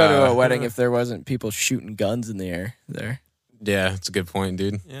I wouldn't go to a wedding if there wasn't people shooting guns in the air there. yeah, it's a good point,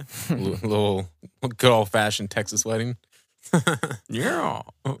 dude. Yeah. Little good old fashioned Texas wedding. Yeah.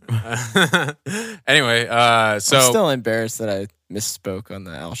 Anyway, so I'm still embarrassed that I misspoke on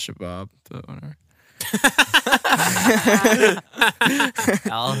the Al Shabaab, but whatever.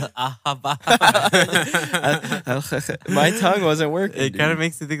 My tongue wasn't working. It kind of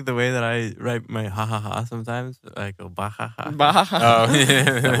makes me think of the way that I write my ha ha ha sometimes. I go ba ha ha. oh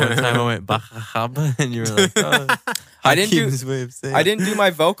That one time yeah. I went ba ha ha, and you were like, oh, I didn't do- Hakeem's way of saying I didn't do my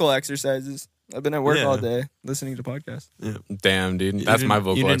vocal exercises. I've been at work Yeah. all day listening to podcasts. Damn, dude, You that's my didn't-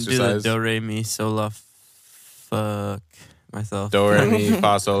 vocal you didn't exercise. Do the do re mi so la fuck myself. Do re mi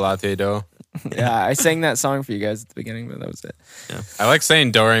fa sol la te do. Yeah, I sang that song for you guys at the beginning, but that was it. I like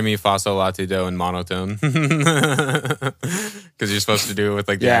saying do re mi fa sol la te do in monotone because you're supposed to do it with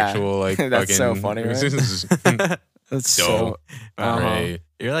like the Yeah. actual like That's so fucking funny, right? That's Do. so Re.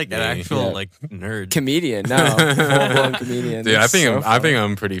 You're like an Yeah. actual Yeah. like nerd. comedian. No, full-blown comedian. Dude, That's so I think funny.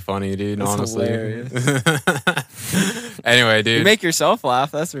 I'm pretty funny, dude. That's honestly, hilarious. Anyway, You dude, make yourself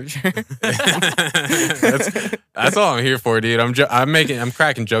laugh, that's for sure. that's all I'm here for, dude. I'm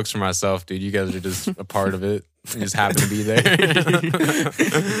cracking jokes for myself, dude. You guys are just a part of it. You just happen to be there.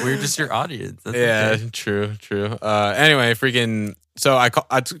 We're just your audience. That's Yeah, okay. true. Anyway, freaking. So I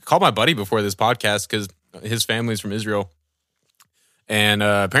called my buddy before this podcast because his family's from Israel, and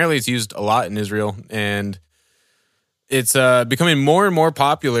apparently it's used a lot in Israel, and it's becoming more and more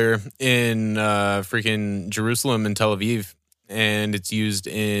popular in freaking Jerusalem and Tel Aviv, and it's used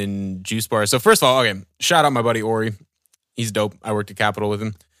in juice bars. So first of all, okay, shout out my buddy Ori. He's dope. I worked at Capitol with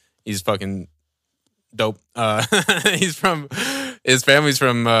him. He's fucking dope. His family's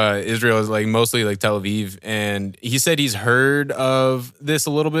from Israel, is like mostly like Tel Aviv, and he said he's heard of this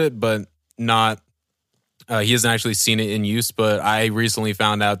a little bit, but not. He hasn't actually seen it in use, but I recently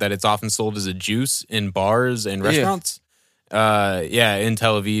found out that it's often sold as a juice in bars and restaurants. In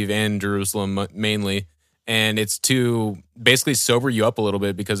Tel Aviv and Jerusalem mainly, and it's to basically sober you up a little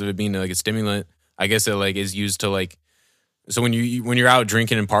bit because of it being like a stimulant. I guess it like is used to like. So when you're out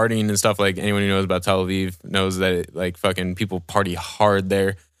drinking and partying and stuff, like anyone who knows about Tel Aviv knows that it, like fucking people party hard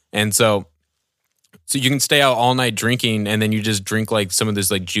there, and so you can stay out all night drinking, and then you just drink like some of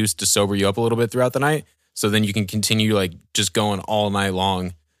this like juice to sober you up a little bit throughout the night. So then you can continue like just going all night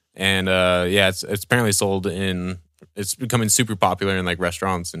long, and it's apparently sold in. It's becoming super popular in like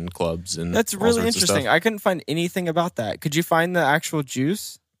restaurants and clubs and That's all really sorts of interesting. stuff. I couldn't find anything about that. Could you find the actual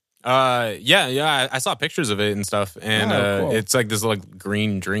juice? I saw pictures of it and stuff, and Cool. it's like this like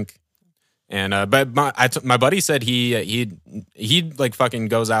green drink. And but my buddy said he like fucking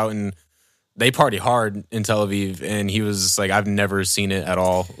goes out and they party hard in Tel Aviv, and he was like, I've never seen it at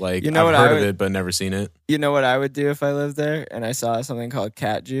all. Like, You know I've what heard of it, but never seen it. You know what I would do if I lived there and I saw something called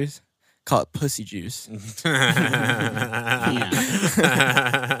cat juice? Call it pussy juice.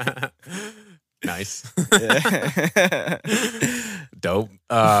 Nice. Yeah. Dope.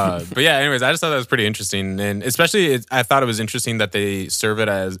 But yeah, anyways, I just thought that was pretty interesting, and especially I thought it was interesting that they serve it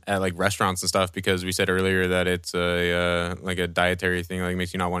at like restaurants and stuff, because we said earlier that it's a like a dietary thing, like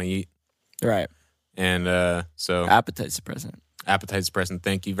makes you not want to eat, Right. and so Appetite suppressant. appetite suppressant.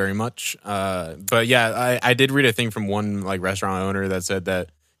 Thank you very much. But yeah, I did read a thing from one like restaurant owner that said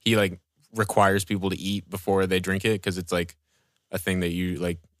that he like requires people to eat before they drink it because it's like a thing that you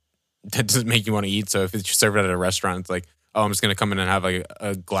like that doesn't make you want to eat. So if it's served at a restaurant, it's like, oh, I'm just gonna come in and have like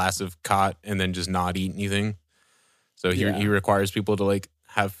a glass of Khat and then just not eat anything. So he requires people to like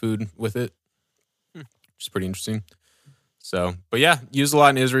have food with it, which is pretty interesting. So, but yeah, used a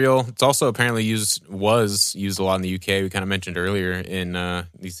lot in Israel. It's also apparently was used a lot in the UK. We kind of mentioned earlier in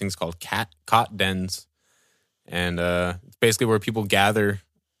these things called cot dens, and it's basically where people gather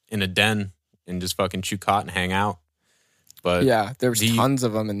in a den and just fucking chew cot and hang out. But Yeah, there was tons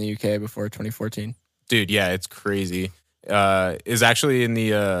of them in the UK before 2014. dude, yeah, it's crazy. Is actually in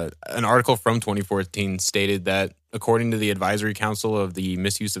the an article from 2014 stated that according to the Advisory Council of the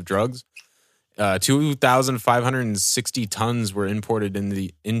Misuse of Drugs, 2,560 tons were imported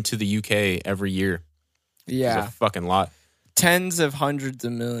into the UK every year. Yeah. It's a fucking lot. Tens of hundreds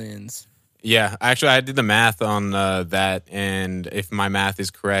of millions. Yeah, actually, I did the math on that, and if my math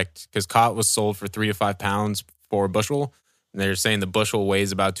is correct, because cot was sold for 3 to 5 pounds for a bushel, and they're saying the bushel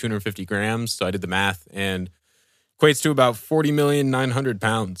weighs about 250 grams. So I did the math, and equates to about 40,900,000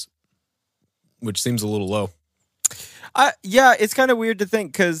 pounds, which seems a little low. Yeah, it's kind of weird to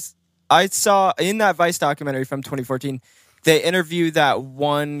think because I saw in that Vice documentary from 2014, they interviewed that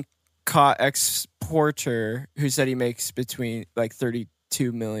one cot exporter who said he makes between like $32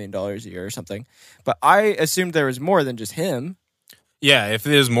 million a year or something. But I assumed there was more than just him. Yeah, if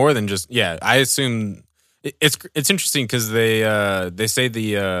there's more than just I assume it's interesting because they say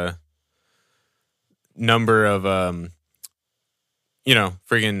the number of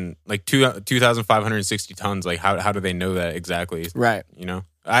friggin' like 2,560 tons. Like how do they know that exactly? Right. You know,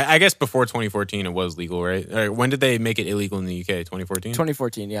 I guess before 2014 it was legal, right? Or when did they make it illegal in the UK? 2014.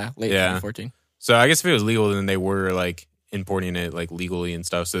 2014, yeah, late 2014. So I guess if it was legal, then they were like importing it like legally and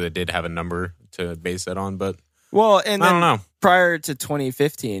stuff. So they did have a number to base that on, but. Well, and I then don't know. prior to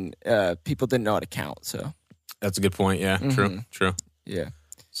 2015, people didn't know how to count. So That's a good point. Yeah, true. yeah,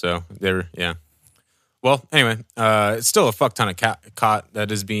 So yeah. Well, anyway, it's still a fuck ton of cot that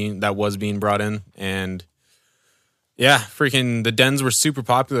was being brought in, and yeah, freaking the dens were super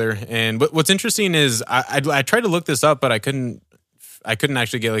popular. And what's interesting is I tried to look this up, but I couldn't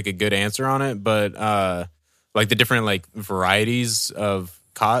actually get like a good answer on it. But like the different like varieties of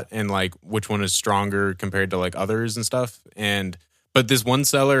cot and like which one is stronger compared to like others and stuff. But this one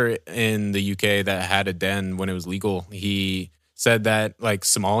seller in the UK that had a den when it was legal, he said that like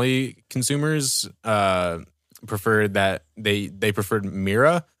Somali consumers preferred that they preferred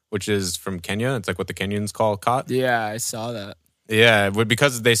Mira, which is from Kenya. It's like what the Kenyans call Khat. Yeah, I saw that. Yeah,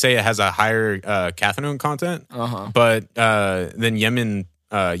 because they say it has a higher cathinone content. But then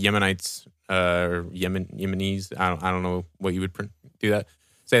Yemenites or Yemenis, I don't know what you would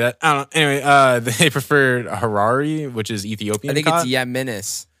say that. I don't know. Anyway, they preferred Harari, which is Ethiopian. I think Khat. it's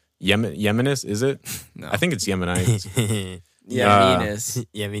Yemenis. Yemenis, is it? No. I think it's Yemenites. Yemenis.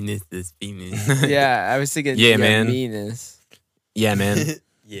 Yemenis is penis. Yeah, I was thinking Yeah, man. Yemenis. Yeah, man.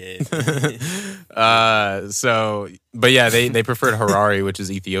 Yeah. But yeah, they preferred Harari, which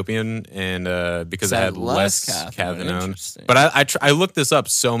is Ethiopian, and because it had less cathinone. Interesting. But I looked this up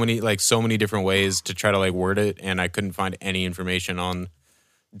so many different ways to try to like word it, and I couldn't find any information on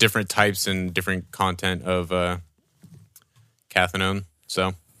different types and different content of cathinone.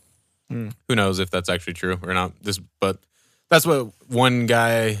 So who knows if that's actually true or not? But that's what one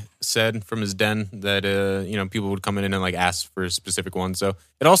guy said from his den, that people would come in and like ask for a specific one. So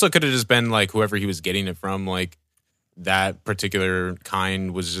it also could have just been like whoever he was getting it from, like that particular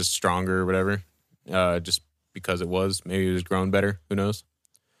kind was just stronger or whatever. Just because it was, maybe it was grown better. Who knows?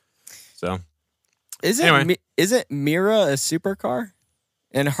 So isn't Mira a supercar?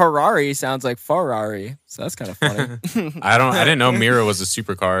 And Harari sounds like Ferrari, so that's kind of funny. I didn't know Mira was a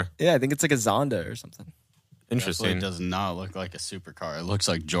supercar. Yeah, I think it's like a Zonda or something. Interesting. It does not look like a supercar. It looks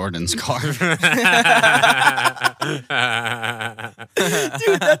like Jordan's car. Dude,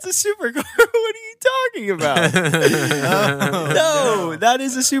 that's a supercar. What are you talking about? No, that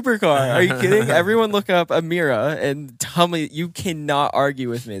is a supercar. Are you kidding? Everyone look up Amira and tell me you cannot argue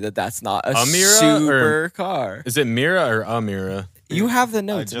with me that that's not a supercar. Is it Mira or Amira? You have the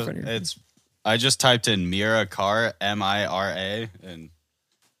notes in front of you. I just typed in Mira car, Mira, and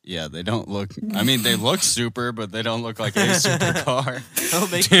yeah, they don't look. I mean, they look super, but they don't look like a supercar. They'll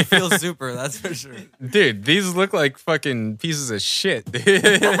make you feel super, that's for sure. Dude, these look like fucking pieces of shit.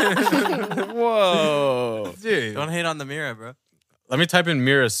 Whoa. Dude. Don't hate on the mirror, bro. Let me type in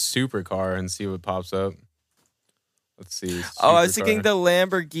Mira supercar and see what pops up. Let's see. Oh, I was thinking the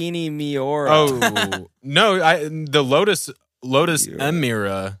Lamborghini Miura. Oh, no, the Lotus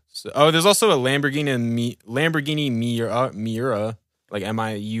Emira. So, there's also a Lamborghini Miura, like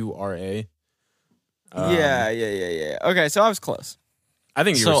Miura. Yeah. Okay, so I was close. I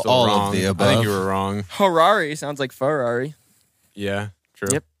think you were So still all wrong. of the above. I think you were wrong. Harari sounds like Ferrari. Yeah, true.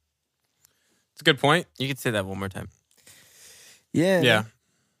 Yep. It's a good point. You could say that one more time. Yeah. Yeah.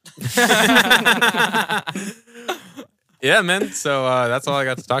 Yeah, man. So that's all I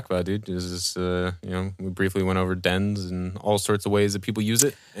got to talk about, dude. Is just we briefly went over dens and all sorts of ways that people use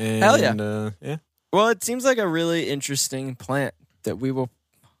it. And, Hell yeah. Yeah. Well, it seems like a really interesting plant that we will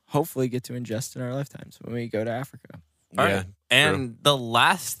hopefully get to ingest in our lifetimes when we go to Africa. All Yeah, right. And the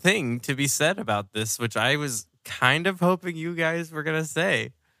last thing to be said about this, which I was kind of hoping you guys were going to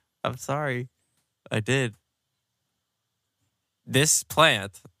say, I'm sorry, I did. This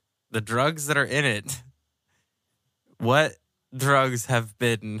plant, the drugs that are in it, what drugs have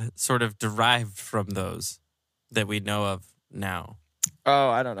been sort of derived from those that we know of now? Oh,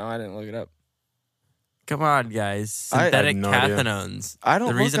 I don't know. I didn't look it up. Come on, guys. I have Synthetic no idea. cathinones. I don't.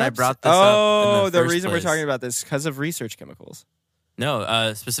 The look reason up I brought s- this up. Oh, in the first reason place. we're talking about this because of research chemicals.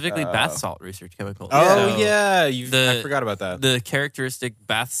 No, specifically bath salt research chemicals. Oh, So yeah. the- I forgot about that. The characteristic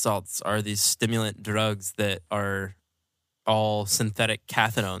bath salts are these stimulant drugs that are all synthetic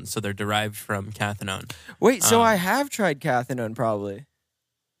cathinones, so they're derived from cathinone. Wait, so Um, I have tried cathinone probably.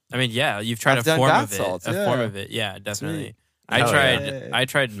 I mean, yeah, you've tried I've a done form bath of it. salts, A yeah. form of it, yeah, definitely. Sweet. Hell yeah. I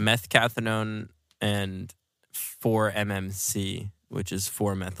tried methcathinone and 4-MMC, which is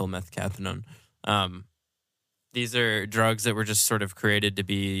 4-methylmethcathinone. These are drugs that were just sort of created to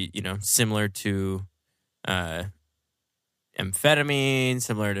be, similar to amphetamine,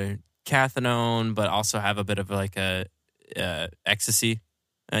 similar to cathinone, but also have a bit of like a ecstasy,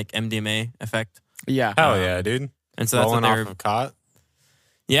 like MDMA effect. Yeah. Hell yeah, dude. And so that's what Rolling they're off of Khat.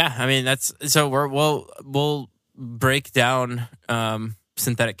 Yeah, I mean that's so we'll break down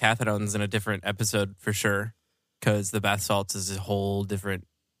synthetic cathinones in a different episode for sure, because the bath salts is a whole different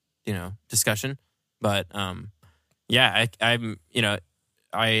discussion. But yeah, I think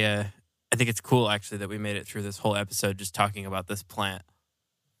it's cool actually that we made it through this whole episode just talking about this plant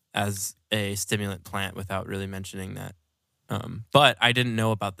as a stimulant plant without really mentioning that. But I didn't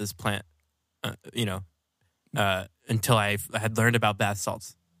know about this plant, until I had learned about bath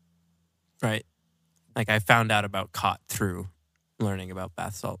salts. Right, like I found out about Khat through learning about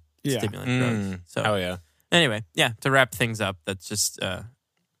bath salt stimulant drugs. So Hell yeah. anyway, yeah. To wrap things up, that's just one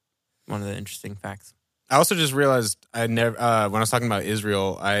of the interesting facts. I also just realized I never when I was talking about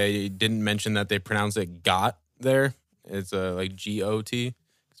Israel, I didn't mention that they pronounce it Got, there. It's like GOT. So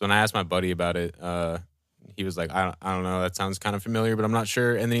when I asked my buddy about it, he was like, I don't know, that sounds kind of familiar, but I'm not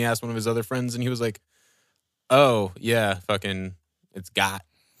sure. And then he asked one of his other friends, and he was like, oh yeah, fucking, it's got.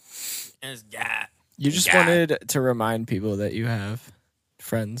 It's got. You just wanted to remind people that you have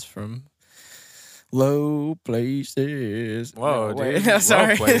friends from low places. Whoa, No, wait. dude.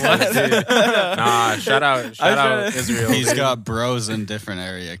 Sorry. Low places, dude. Nah, shout out Israel. He's got bros in different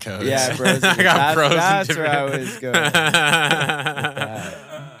area codes. Yeah, bros. I got bros in That's where I different- was going.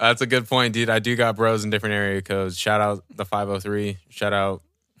 That's a good point, dude. I do got bros in different area codes. Shout out the 503. Shout out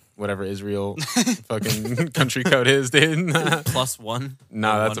whatever Israel fucking country code is, dude. +1.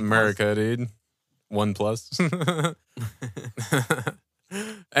 No, that's 1 America, dude. 1+.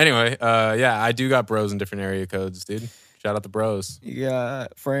 Anyway, yeah, I do got bros in different area codes, dude. Shout out the bros. You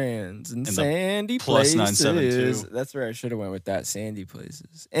got friends in the sandy plus places. 972. That's where I should have went with that, sandy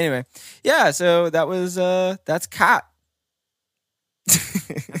places. Anyway, yeah. So that was that's Khat.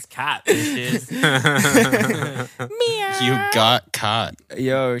 That's Khat, bitches. You got caught.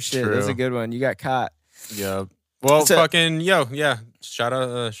 Yo, shit, that's a True. good one. You got Khat. Yeah. Well, So- fucking yeah. Shout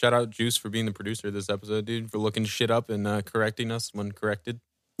out Juice for being the producer of this episode, dude, for looking shit up and correcting us when corrected.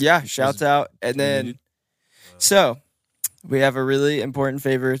 Yeah, shouts out. And then, so we have a really important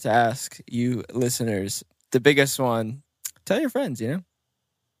favor to ask you listeners. The biggest one, tell your friends, that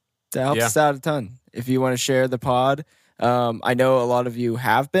helps Yeah. us out a ton. If you want to share the pod, I know a lot of you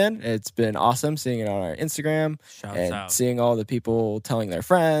have been. It's been awesome seeing it on our Instagram Shouts and out. seeing all the people telling their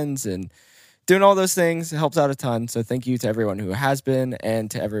friends and doing all those things. It helps out a ton. So thank you to everyone who has been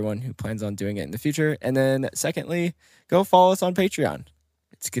and to everyone who plans on doing it in the future. And then secondly, go follow us on Patreon.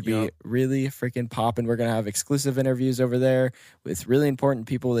 It's going to be really freaking popping. We're going to have exclusive interviews over there with really important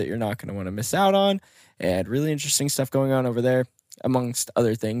people that you're not going to want to miss out on, and really interesting stuff going on over there, amongst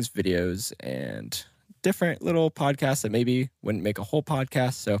other things, videos and different little podcasts that maybe wouldn't make a whole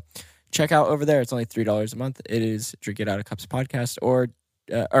podcast. So check out over there. It's only $3 a month. It is Drink It Out of Cups podcast or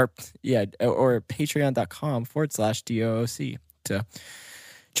patreon.com/DOOC. So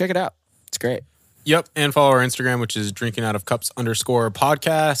check it out. It's great. Yep, and follow our Instagram, which is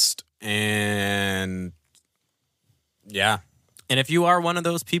drinkingoutofcups_podcast. And yeah, And if you are one of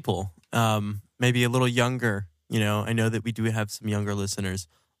those people, maybe a little younger, I know that we do have some younger listeners,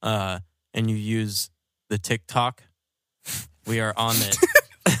 and you use the TikTok, we are on it.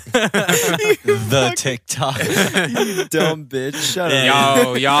 The TikTok. You dumb bitch. Shut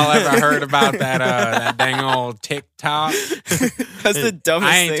up. y'all ever heard about that dang old TikTok? That's the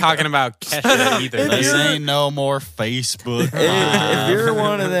dumbest I ain't thing. talking about Kesha either. This dude. ain't no more Facebook. If you're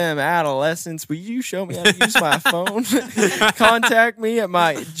one of them adolescents, will you show me how to use my phone? Contact me at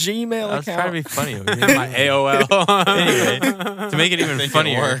my Gmail I was account. trying to be funny. over here. My AOL. Anyway, to make it even think it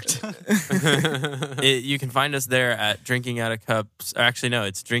funnier, worked. you can find us there at Drinking Out of Cups. Or actually, no,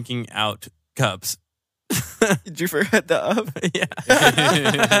 it's Drinking Out Cups. Did you forget the up? Yeah.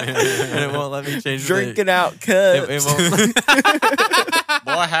 And it won't let me change Drinking out cups. It won't.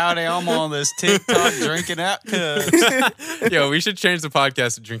 Boy, howdy, I'm on this TikTok drinking out cups. Yo, we should change the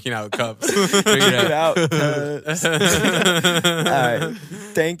podcast to Drinking Out Cups. Drinking out cups. All right.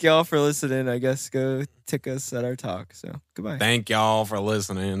 Thank y'all for listening. I guess go tick us at our talk. So goodbye. Thank y'all for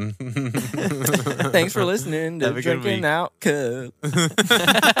listening. Thanks for listening to Have a good Drinking week. Out Cups.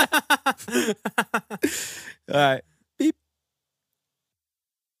 All right.